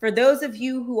 for those of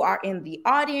you who are in the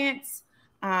audience,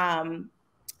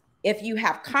 if you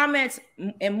have comments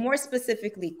and more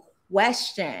specifically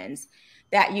questions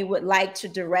that you would like to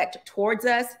direct towards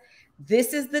us,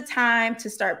 this is the time to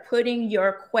start putting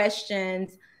your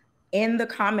questions in the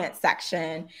comment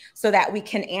section so that we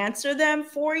can answer them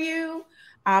for you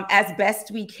as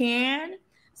best we can.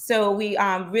 So we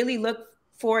really look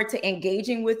forward to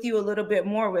engaging with you a little bit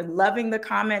more. We're loving the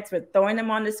comments. We're throwing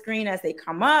them on the screen as they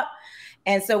come up.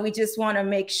 And so we just want to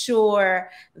make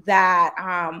sure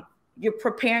that you're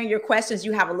preparing your questions.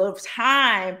 You have a little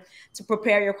time to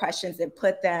prepare your questions and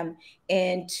put them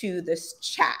into this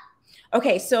chat.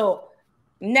 Okay, so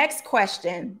next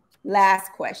question,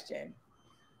 last question.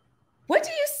 What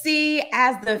do you see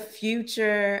as the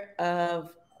future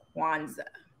of Kwanzaa?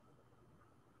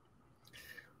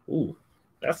 Ooh,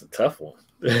 that's a tough one.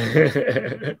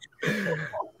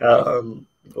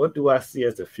 What do I see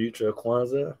as the future of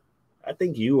Kwanzaa? I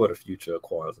think you are the future of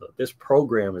Kwanzaa. This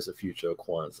program is the future of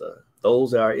Kwanzaa.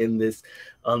 Those that are in this,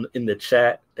 in the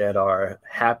chat that are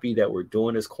happy that we're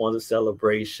doing this Kwanzaa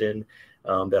celebration,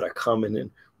 that are coming in,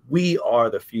 we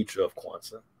are the future of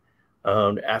Kwanzaa.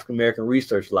 The African American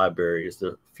Research Library is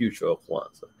the future of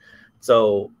Kwanzaa.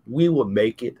 So we will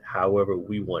make it however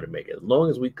we want to make it. As long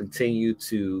as we continue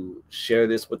to share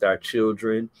this with our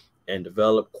children and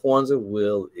develop, Kwanzaa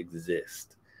will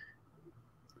exist.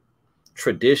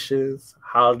 Traditions,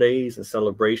 holidays, and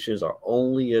celebrations are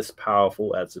only as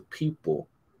powerful as the people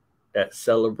that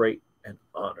celebrate and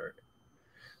honor it.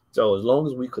 So as long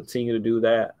as we continue to do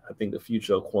that, I think the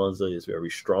future of Kwanzaa is very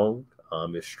strong.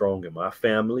 It's strong in my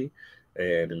family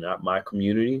and in my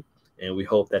community. And we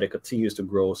hope that it continues to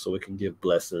grow so it can give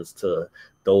blessings to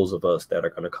those of us that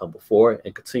are going to come before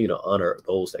and continue to honor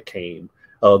those that came,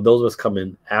 those of us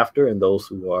coming after, and those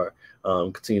who are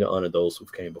continue to honor those who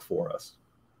came before us.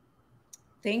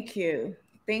 Thank you.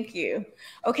 Thank you.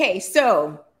 Okay,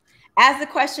 so as the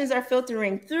questions are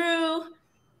filtering through,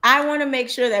 I want to make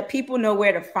sure that people know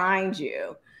where to find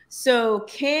you. So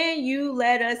can you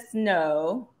let us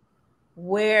know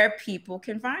where people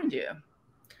can find you?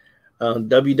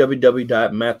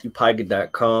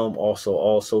 www.matthewpigatt.com. Also,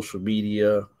 all social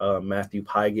media, Matthew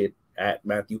Pigatt, at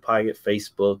Matthew Pigatt,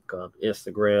 Facebook,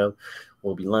 Instagram.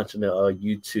 We'll be launching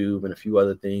YouTube and a few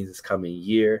other things this coming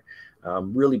year.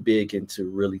 I'm really big into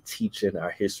really teaching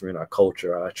our history and our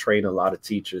culture. I train a lot of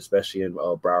teachers, especially in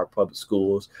Broward Public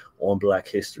Schools, on Black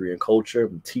history and culture.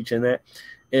 I'm teaching that.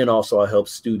 And also I help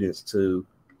students to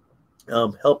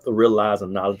help them realize the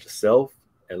knowledge of self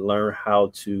and learn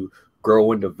how to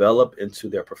grow and develop into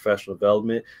their professional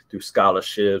development through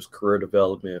scholarships, career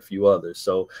development, and a few others.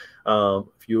 So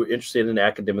if you're interested in the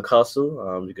academic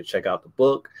hustle, you can check out the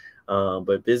book,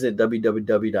 but visit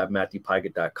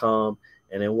www.matthewpigatt.com,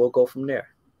 and then we'll go from there.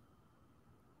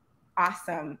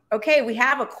 Awesome. Okay, we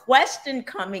have a question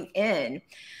coming in.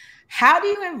 How do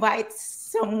you invite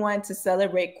someone to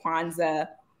celebrate Kwanzaa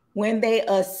when they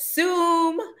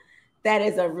assume that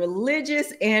is a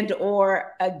religious and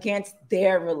or against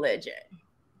their religion?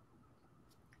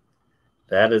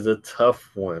 That is a tough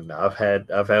one. I've had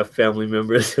family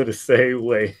members who are the same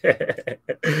way.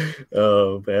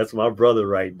 That's my brother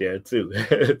right there too.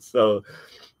 So,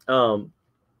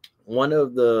 one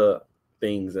of the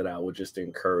things that I would just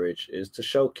encourage is to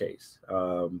showcase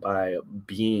by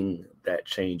being that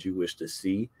change you wish to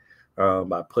see,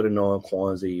 by putting on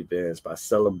Kwanzaa events, by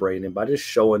celebrating, by just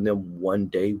showing them one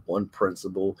day, one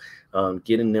principle,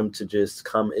 getting them to just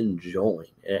come and join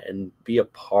and be a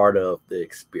part of the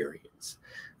experience.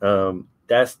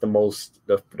 That's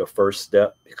the first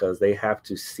step, because they have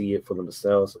to see it for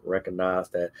themselves, recognize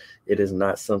that it is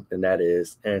not something that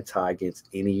is against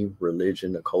any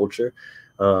religion or culture.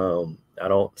 I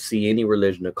don't see any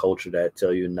religion or culture that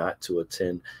tell you not to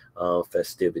attend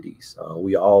festivities.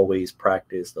 We always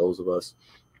practice, those of us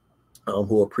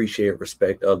who appreciate and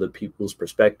respect other people's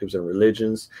perspectives and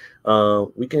religions.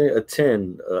 We can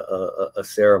attend a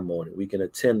ceremony. We can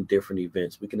attend different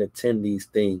events. We can attend these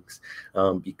things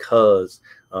because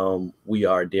we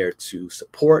are there to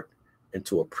support and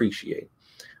to appreciate.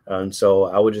 And so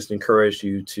I would just encourage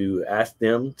you to ask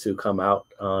them to come out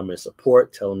and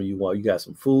support. Tell them you got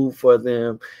some food for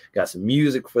them, got some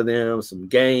music for them, some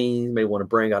games, may want to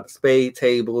bring out the spade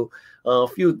table, a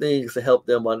few things to help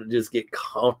them just get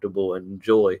comfortable and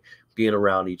enjoy being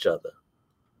around each other.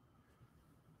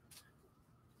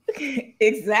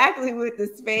 Exactly, with the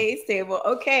spade table.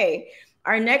 Okay,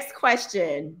 our next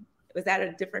question. Was that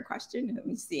a different question? Let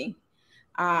me see.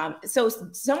 So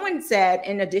someone said,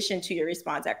 in addition to your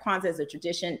response, that Kwanzaa is a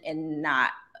tradition and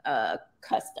not a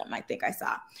custom. I think I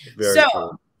saw. Very so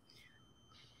cool.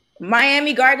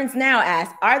 Miami Gardens now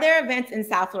asks, are there events in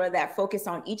South Florida that focus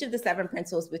on each of the 7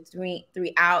 principles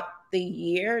throughout the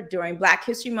year during Black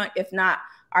History Month? If not,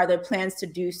 are there plans to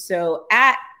do so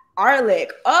at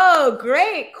Arlick? Oh,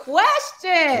 great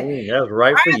question. That's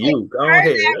right for you. Go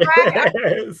ahead.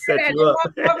 Right. Set you up.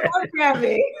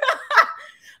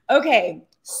 Okay,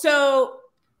 so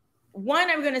one,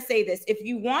 I'm going to say this. If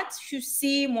you want to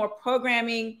see more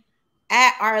programming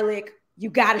at Arlick, you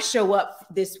got to show up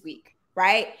this week,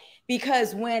 right?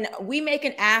 Because when we make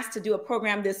an ask to do a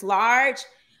program this large,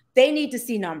 they need to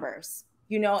see numbers,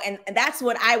 you know, and that's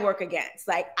what I work against.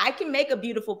 Like, I can make a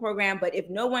beautiful program, but if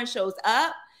no one shows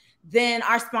up, then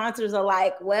our sponsors are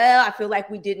like, well, I feel like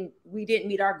we didn't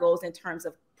meet our goals in terms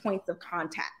of points of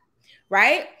contact.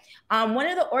 Right? One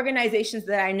of the organizations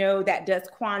that I know that does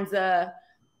Kwanzaa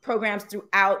programs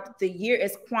throughout the year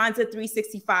is Kwanzaa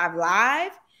 365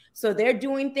 Live. So they're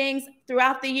doing things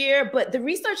throughout the year, but the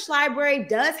research library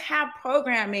does have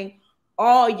programming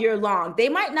all year long. They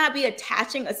might not be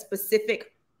attaching a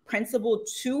specific principle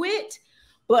to it,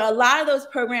 but a lot of those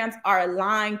programs are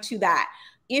aligned to that.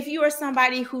 If you are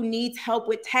somebody who needs help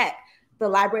with tech, the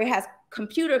library has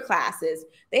computer classes.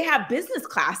 They have business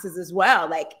classes as well,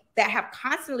 like that have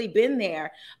constantly been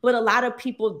there, but a lot of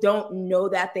people don't know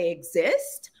that they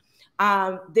exist.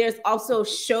 There's also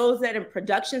shows and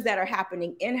productions that are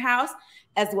happening in-house,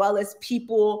 as well as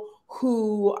people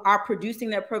who are producing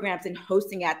their programs and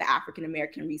hosting at the African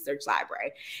American Research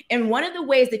Library. And one of the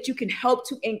ways that you can help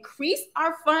to increase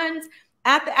our funds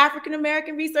at the African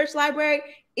American Research Library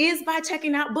is by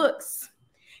checking out books.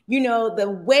 You know, the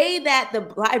way that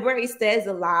the library stays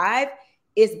alive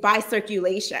is by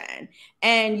circulation,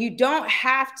 and you don't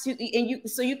have to,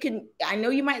 so you can, I know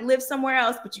you might live somewhere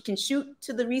else, but you can shoot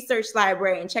to the research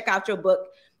library and check out your book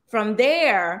from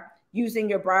there using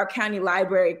your Broward County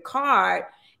library card.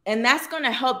 And that's going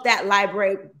to help that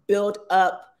library build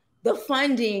up the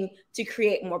funding to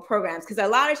create more programs. Because a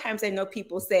lot of times I know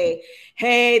people say,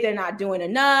 hey, they're not doing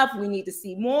enough, we need to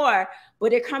see more,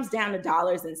 but it comes down to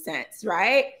dollars and cents,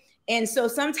 right? And so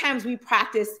sometimes we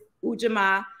practice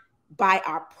Ujamaa by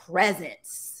our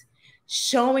presence,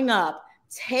 showing up,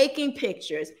 taking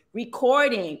pictures,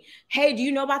 recording. Hey, do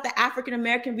you know about the African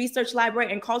American Research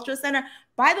Library and Cultural Center?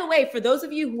 By the way, for those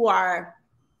of you who are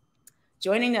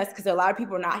joining us, because a lot of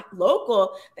people are not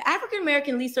local, the African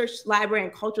American Research Library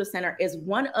and Cultural Center is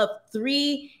one of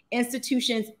 3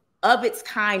 institutions of its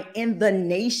kind in the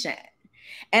nation.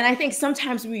 And I think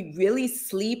sometimes we really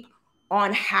sleep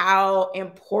on how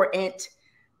important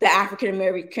the African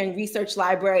American Research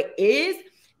Library is.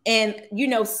 And, you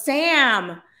know,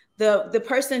 Sam, the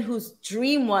person whose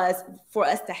dream was for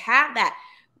us to have that,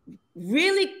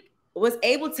 really was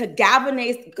able to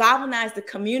galvanize the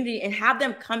community and have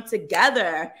them come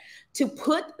together to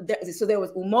put, so there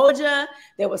was Umoja,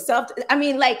 there was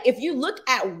like, if you look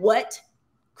at what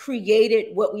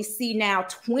created what we see now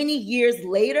 20 years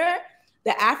later,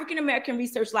 the African American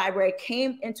Research Library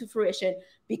came into fruition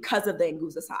because of the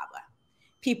Nguza Saba.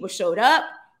 People showed up,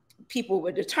 people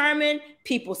were determined,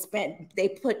 people spent, they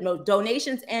put no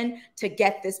donations in to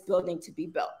get this building to be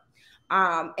built.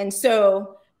 And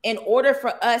so in order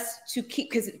for us to keep,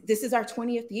 because this is our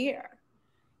 20th year,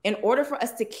 in order for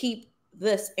us to keep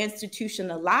this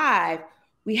institution alive,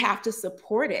 we have to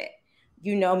support it.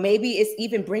 You know, maybe it's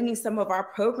even bringing some of our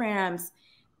programs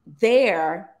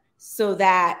there so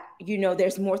that, you know,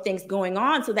 there's more things going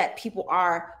on so that people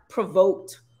are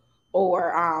provoked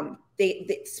or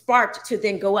they sparked to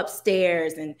then go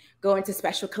upstairs and go into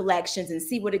special collections and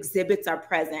see what exhibits are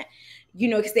present, you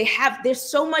know, because there's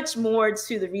so much more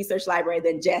to the research library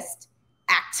than just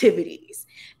activities.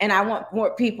 And I want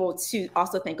more people to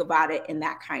also think about it in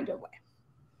that kind of way.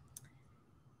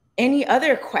 Any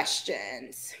other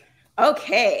questions?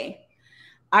 Okay.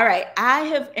 All right. I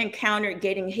have encountered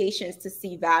getting Haitians to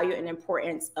see value and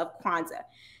importance of Kwanzaa.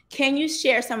 Can you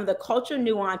share some of the cultural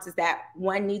nuances that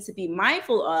one needs to be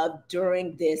mindful of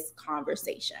during this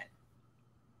conversation?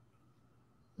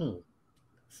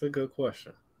 That's a good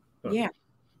question. Yeah.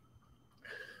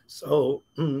 So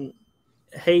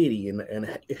Haiti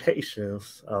and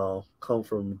Haitians come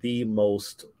from the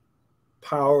most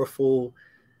powerful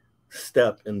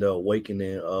step in the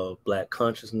awakening of Black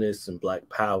consciousness and Black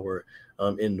power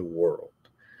in the world.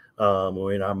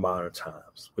 Or in our modern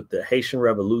times. With the Haitian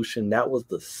Revolution, that was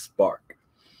the spark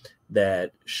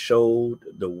that showed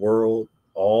the world,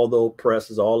 all the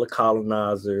oppressors, all the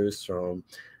colonizers from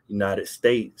the United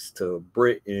States to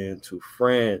Britain to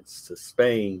France to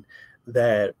Spain,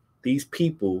 that these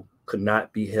people could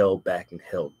not be held back and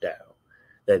held down,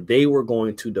 that they were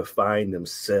going to define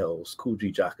themselves,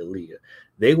 Kuji Jakalia.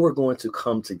 They were going to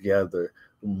come together,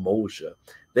 Umoja.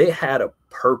 They had a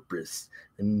purpose,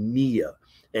 Nia,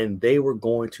 and they were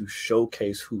going to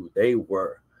showcase who they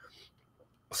were.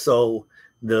 So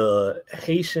the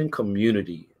Haitian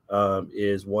community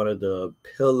is one of the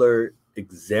pillar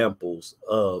examples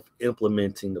of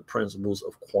implementing the principles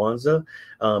of Kwanzaa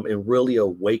and really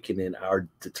awakening our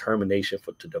determination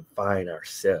to define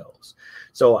ourselves.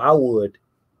 So I would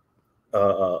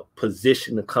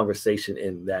position the conversation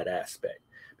in that aspect,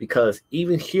 because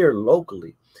even here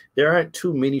locally, there aren't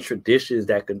too many traditions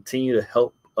that continue to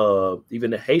help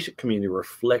even the Haitian community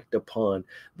reflect upon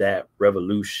that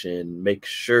revolution, make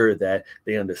sure that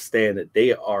they understand that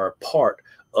they are a part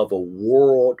of a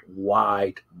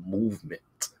worldwide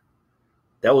movement.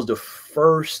 That was the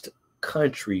first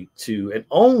country to, and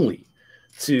only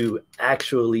to,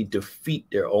 actually defeat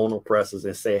their own oppressors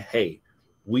and say, hey,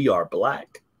 we are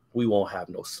Black, we won't have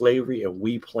no slavery, and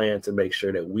we plan to make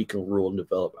sure that we can rule and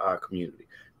develop our community.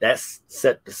 That's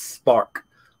set the spark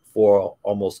for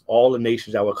almost all the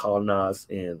nations that were colonized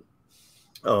in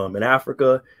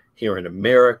Africa, here in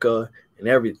America, and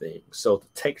everything. So to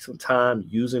take some time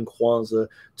using Kwanzaa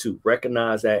to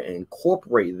recognize that and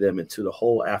incorporate them into the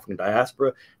whole African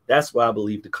diaspora, that's why I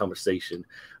believe the conversation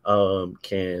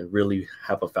can really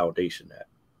have a foundation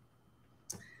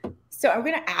at. So I'm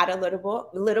going to add a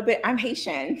little bit. I'm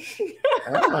Haitian.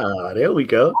 There we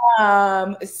go.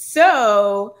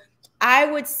 So I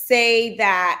would say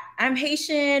that I'm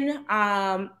Haitian,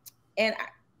 and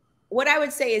what I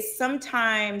would say is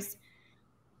sometimes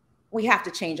we have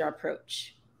to change our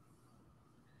approach.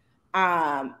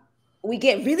 We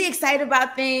get really excited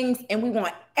about things and we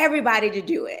want everybody to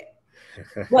do it,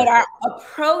 but our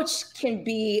approach can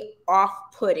be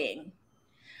off-putting.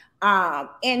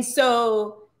 And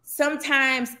so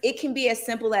sometimes it can be as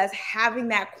simple as having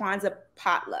that Kwanzaa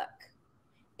potluck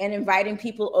and inviting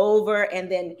people over and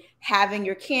then having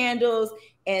your candles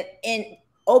and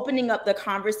opening up the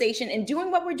conversation and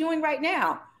doing what we're doing right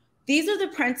now. These are the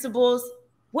principles.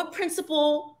 What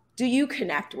principle do you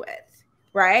connect with,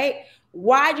 right?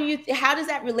 How does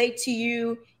that relate to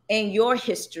you and your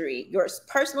history, your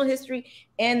personal history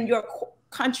and your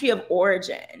country of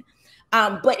origin?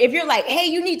 But if you're like, hey,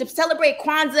 you need to celebrate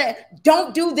Kwanzaa,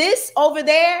 don't do this over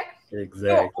there. Exactly.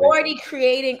 You're already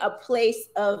creating a place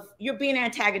of, you're being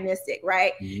antagonistic,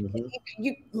 right?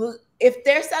 Mm-hmm. If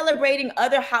they're celebrating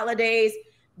other holidays,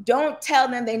 don't tell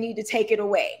them they need to take it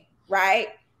away, right?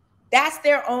 That's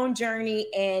their own journey,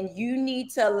 and you need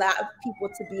to allow people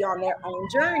to be on their own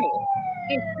journey.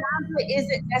 And Kwanzaa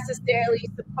isn't necessarily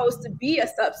supposed to be a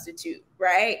substitute,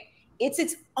 right? It's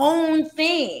its own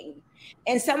thing.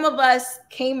 And some of us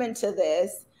came into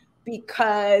this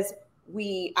because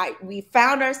we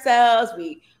found ourselves,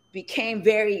 we became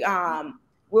very,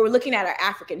 we were looking at our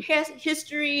African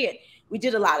history, and we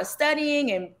did a lot of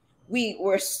studying, and we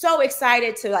were so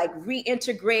excited to like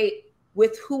reintegrate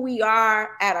with who we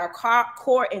are at our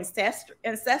core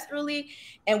ancestrally,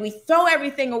 and we throw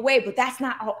everything away, but that's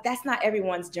not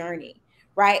everyone's journey,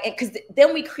 right? And because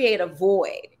then we create a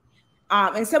void.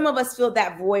 And some of us fill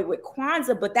that void with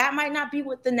Kwanzaa, but that might not be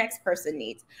what the next person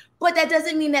needs. But that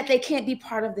doesn't mean that they can't be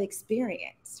part of the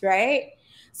experience, right?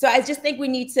 So I just think we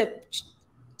need to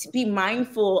be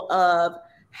mindful of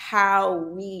how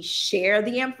we share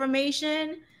the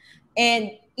information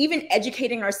and even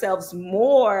educating ourselves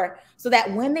more so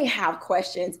that when they have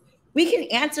questions, we can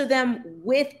answer them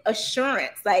with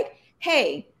assurance. Like,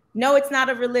 hey, no, it's not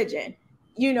a religion,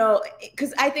 you know,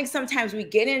 because I think sometimes we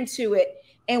get into it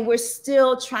and we're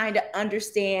still trying to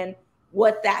understand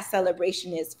what that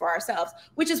celebration is for ourselves,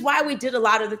 which is why we did a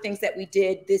lot of the things that we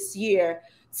did this year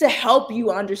to help you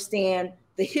understand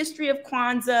the history of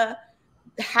Kwanzaa,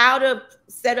 how to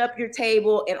set up your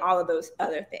table, and all of those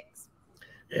other things.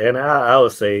 And I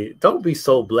would say, don't be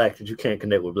so black that you can't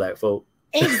connect with black folk.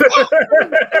 Exactly.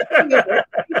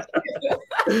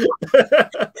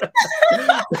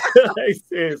 Like,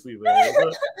 seriously, man.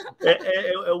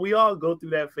 And we all go through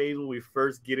that phase when we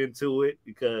first get into it,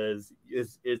 because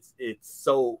it's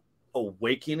so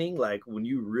awakening. Like when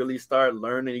you really start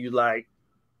learning, you like,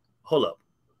 hold up,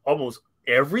 almost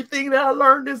everything that I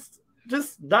learned is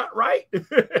just not right.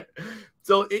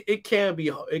 So it can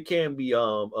be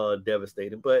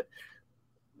devastating, but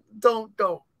don't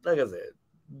like I said,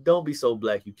 don't be so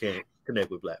black you can't connect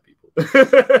with black people.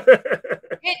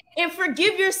 and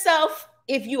forgive yourself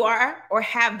if you are or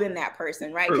have been that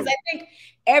person, right? Because I think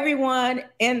everyone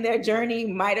in their journey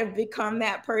might have become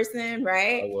that person,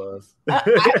 right? I was.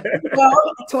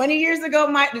 20 years ago,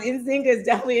 my Nzingah is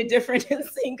definitely a different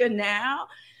Nzingah now.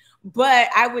 But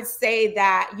I would say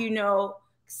that, you know,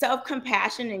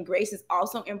 self-compassion and grace is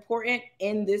also important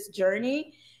in this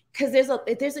journey, because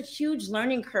there's a huge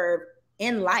learning curve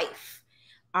in life.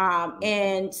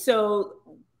 And so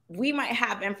we might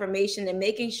have information, and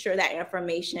making sure that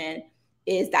information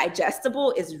is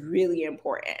digestible is really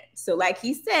important. So like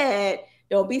he said,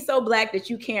 don't be so black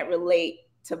that you can't relate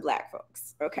to black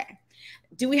folks. Okay.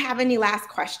 Do we have any last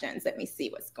questions? Let me see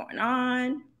what's going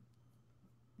on.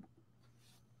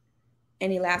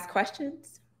 Any last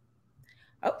questions?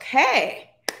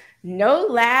 Okay. No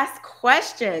last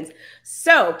questions.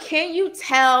 So can you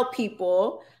tell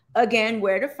people again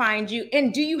where to find you,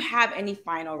 and do you have any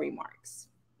final remarks?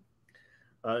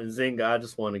 Nzingah, I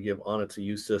just want to give honor to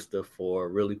you, sister, for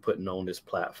really putting on this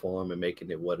platform and making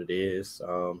it what it is,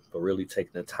 for really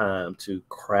taking the time to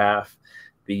craft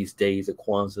these days of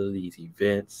Kwanzaa, these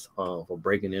events, for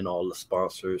breaking in all the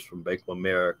sponsors from Bank of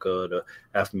America, the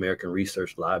African American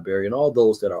Research Library, and all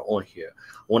those that are on here.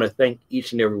 I want to thank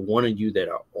each and every one of you that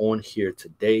are on here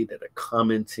today, that are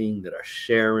commenting, that are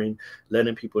sharing,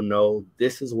 letting people know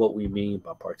this is what we mean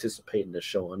by participating and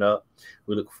showing up.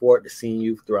 We look forward to seeing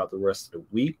you throughout the rest of the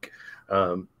week.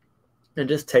 And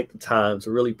just take the time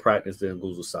to really practice the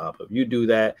Nguzo Saba. If you do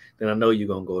that, then I know you're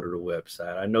going to go to the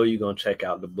website. I know you're going to check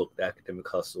out the book, The Academic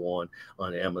Hustle,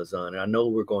 on Amazon. And I know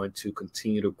we're going to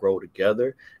continue to grow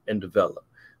together and develop.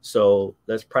 So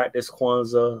let's practice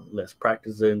Kwanzaa. Let's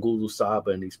practice the Nguzo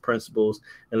Saba and these principles.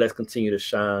 And let's continue to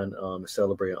shine and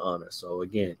celebrate and honor. So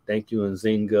again, thank you,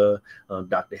 Nzingah,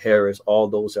 Dr. Harris, all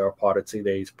those that are part of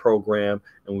today's program.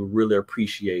 And we really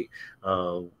appreciate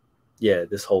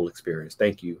this whole experience.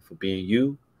 Thank you for being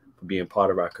you, for being part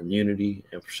of our community,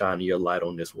 and for shining your light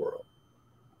on this world.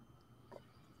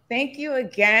 Thank you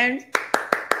again.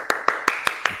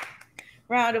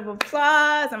 Round of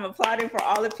applause. I'm applauding for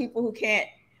all the people who can't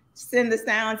send the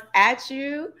sounds at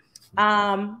you.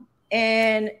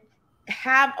 And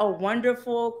have a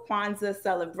wonderful Kwanzaa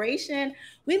celebration.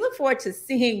 We look forward to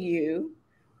seeing you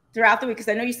throughout the week, because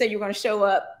I know you said you're going to show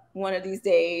up one of these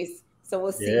days. So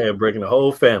we'll see. Yeah, bringing the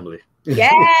whole family.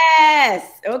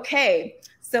 Yes. Okay.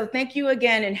 So thank you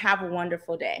again, and have a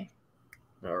wonderful day.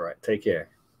 All right. Take care.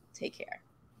 Take care.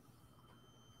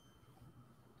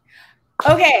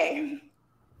 Okay.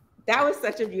 That was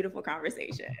such a beautiful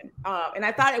conversation. And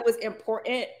I thought it was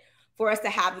important for us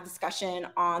to have the discussion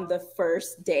on the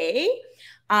first day.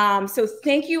 So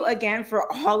thank you again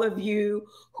for all of you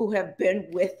who have been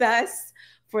with us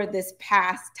for this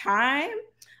past time.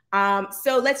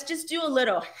 So let's just do a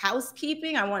little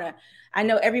housekeeping. I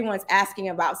know everyone's asking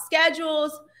about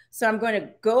schedules, so I'm going to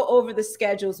go over the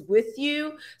schedules with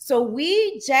you. So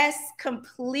we just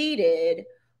completed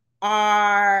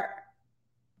our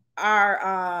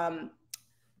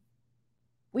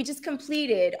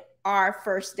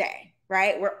first day,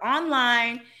 right? We're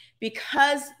online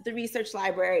because the research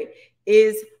library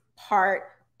is part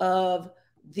of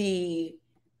the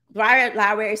Broward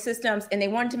Library systems, and they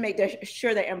wanted to make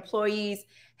sure that employees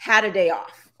had a day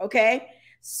off. Okay.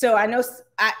 So I know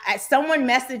someone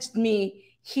messaged me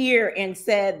here and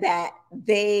said that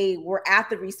they were at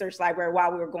the research library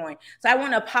while we were going. So I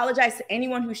want to apologize to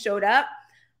anyone who showed up.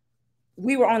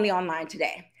 We were only online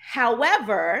today.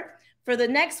 However, for the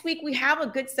next week, we have a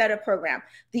good set of program.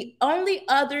 The only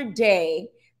other day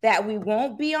that we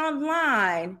won't be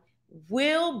online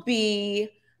will be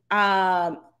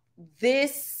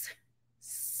this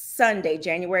Sunday,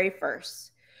 January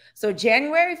 1st. So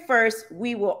January 1st,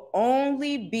 we will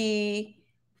only be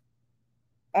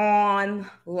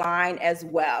online as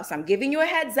well. So I'm giving you a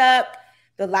heads up.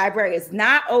 The library is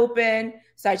not open.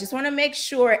 So I just want to make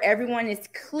sure everyone is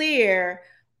clear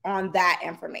on that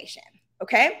information.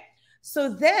 Okay. So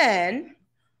then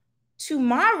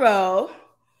tomorrow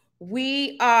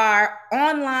we are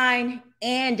online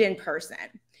and in person.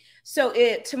 So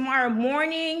tomorrow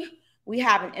morning, we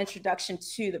have an introduction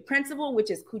to the principal,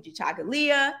 which is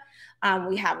Kujichagulia.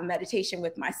 We have a meditation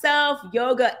with myself,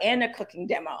 yoga, and a cooking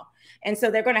demo. And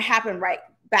so they're going to happen right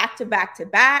back to back to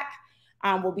back.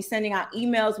 We'll be sending out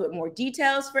emails with more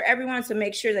details for everyone. So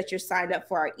make sure that you're signed up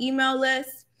for our email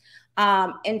list.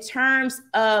 In terms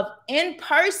of in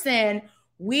person,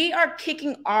 we are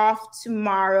kicking off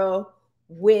tomorrow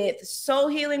with Soul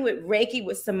Healing with Reiki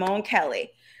with Simone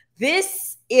Kelly.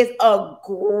 This is a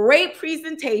great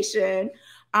presentation.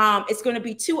 It's going to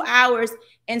be 2 hours,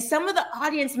 and some of the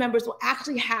audience members will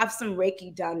actually have some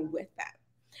Reiki done with them.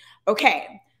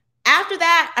 Okay. After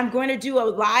that, I'm going to do a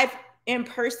live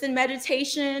in-person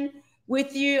meditation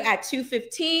with you at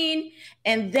 2:15.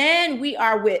 And then we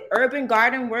are with Urban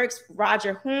Garden Works,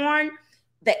 Roger Horn,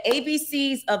 the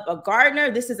ABCs of a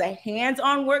Gardener. This is a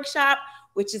hands-on workshop,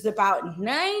 which is about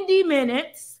 90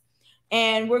 minutes.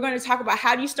 And we're going to talk about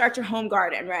how do you start your home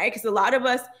garden, right? Because a lot of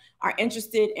us are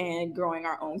interested in growing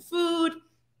our own food,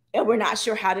 and we're not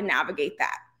sure how to navigate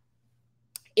that.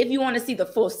 If you want to see the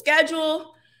full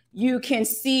schedule, you can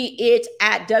see it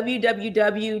at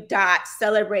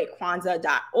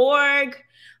www.celebratekwanzaa.org.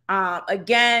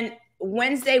 Again,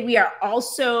 Wednesday, we are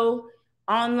also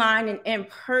online and in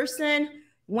person.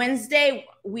 Wednesday,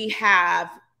 we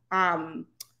have a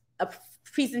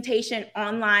presentation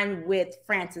online with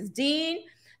Francis Dean,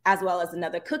 as well as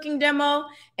another cooking demo.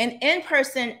 And in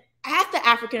person at the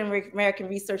African American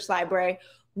Research Library,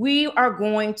 we are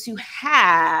going to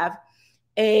have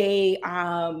a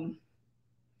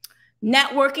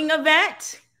networking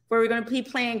event where we're going to be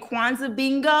playing Kwanzaa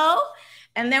bingo.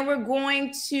 And then we're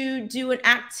going to do an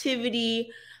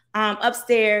activity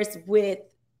upstairs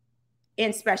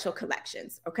in special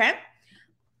collections, okay?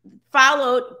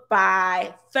 Followed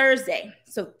by Thursday.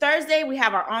 So Thursday, we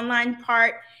have our online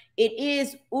part. It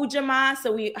is Umoja.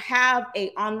 So we have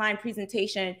an online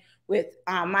presentation with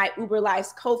my Uber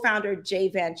Life's co-founder, Jay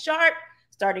Van Sharp,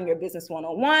 Starting Your Business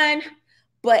 101.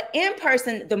 But in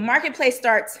person, the marketplace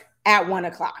starts at 1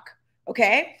 o'clock,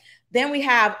 okay? Then we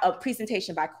have a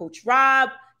presentation by Coach Rob,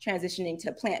 transitioning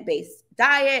to plant-based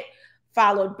diet,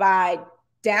 followed by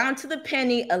Down to the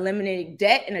Penny, Eliminating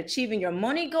Debt and Achieving Your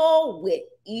Money Goal with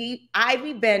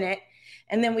Ivy Bennett.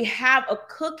 And then we have a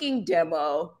cooking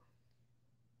demo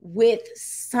with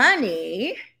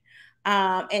Sunny.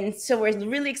 And so we're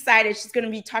really excited. She's going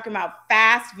to be talking about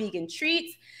fast vegan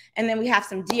treats. And then we have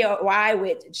some DIY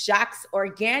with Jacques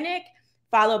Organic,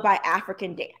 followed by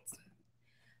African dance.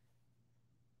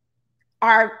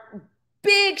 Our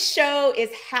big show is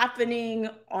happening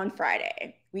on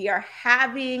Friday. We are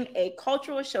having a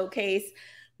cultural showcase.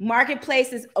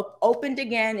 Marketplace is opened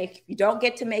again. If you don't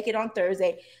get to make it on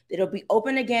Thursday, it'll be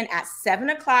open again at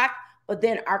 7 o'clock. But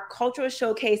then our cultural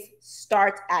showcase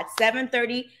starts at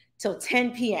 7:30 till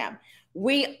 10 p.m.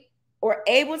 We were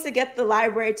able to get the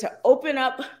library to open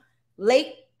up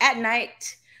late at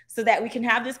night so that we can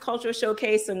have this cultural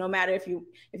showcase. So no matter if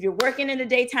you're working in the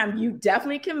daytime, you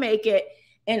definitely can make it.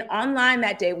 And online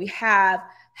that day, we have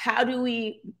how do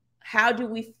we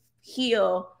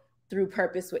heal through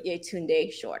purpose with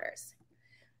Yetunde Shorters.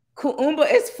 Kuumba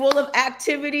is full of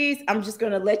activities. I'm just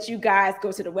going to let you guys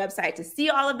go to the website to see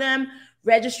all of them.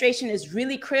 Registration is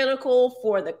really critical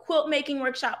for the quilt making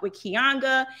workshop with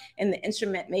Kianga and the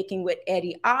instrument making with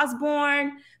Eddie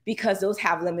Osborne, because those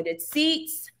have limited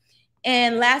seats.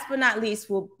 And last but not least,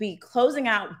 we'll be closing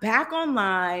out back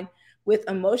online with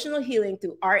emotional healing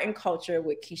through art and culture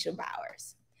with Keisha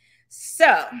Bowers.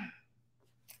 So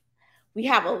we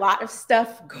have a lot of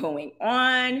stuff going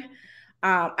on.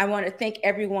 I want to thank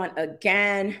everyone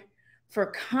again for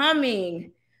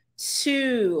coming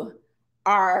to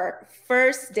our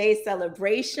first day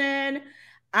celebration.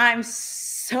 I'm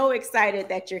so excited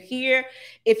that you're here.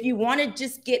 If you want to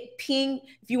just get pinged,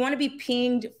 if you want to be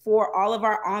pinged for all of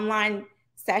our online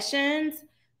sessions,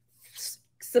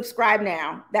 subscribe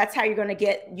now. That's how you're going to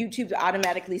get YouTube to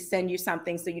automatically send you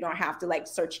something so you don't have to like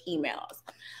search emails.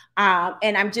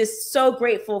 And I'm just so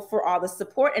grateful for all the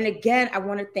support. And again, I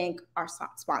want to thank our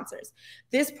sponsors.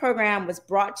 This program was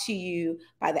brought to you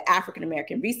by the African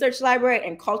American Research Library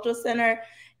and Cultural Center.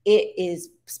 It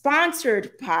is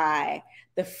sponsored by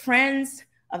the Friends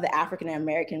of the African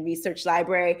American Research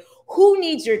Library, who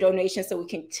needs your donation so we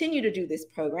continue to do this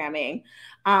programming.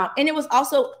 And it was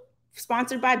also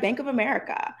sponsored by Bank of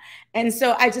America. And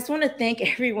so I just want to thank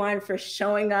everyone for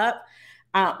showing up.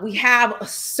 We have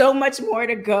so much more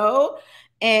to go.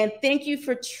 And thank you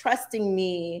for trusting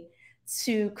me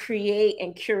to create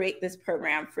and curate this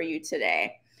program for you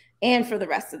today and for the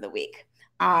rest of the week.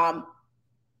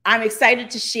 I'm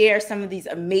excited to share some of these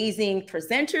amazing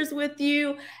presenters with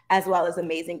you, as well as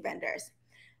amazing vendors.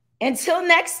 Until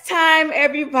next time,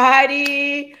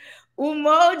 everybody.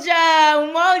 Umoja,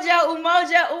 Umoja,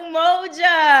 Umoja,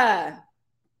 Umoja.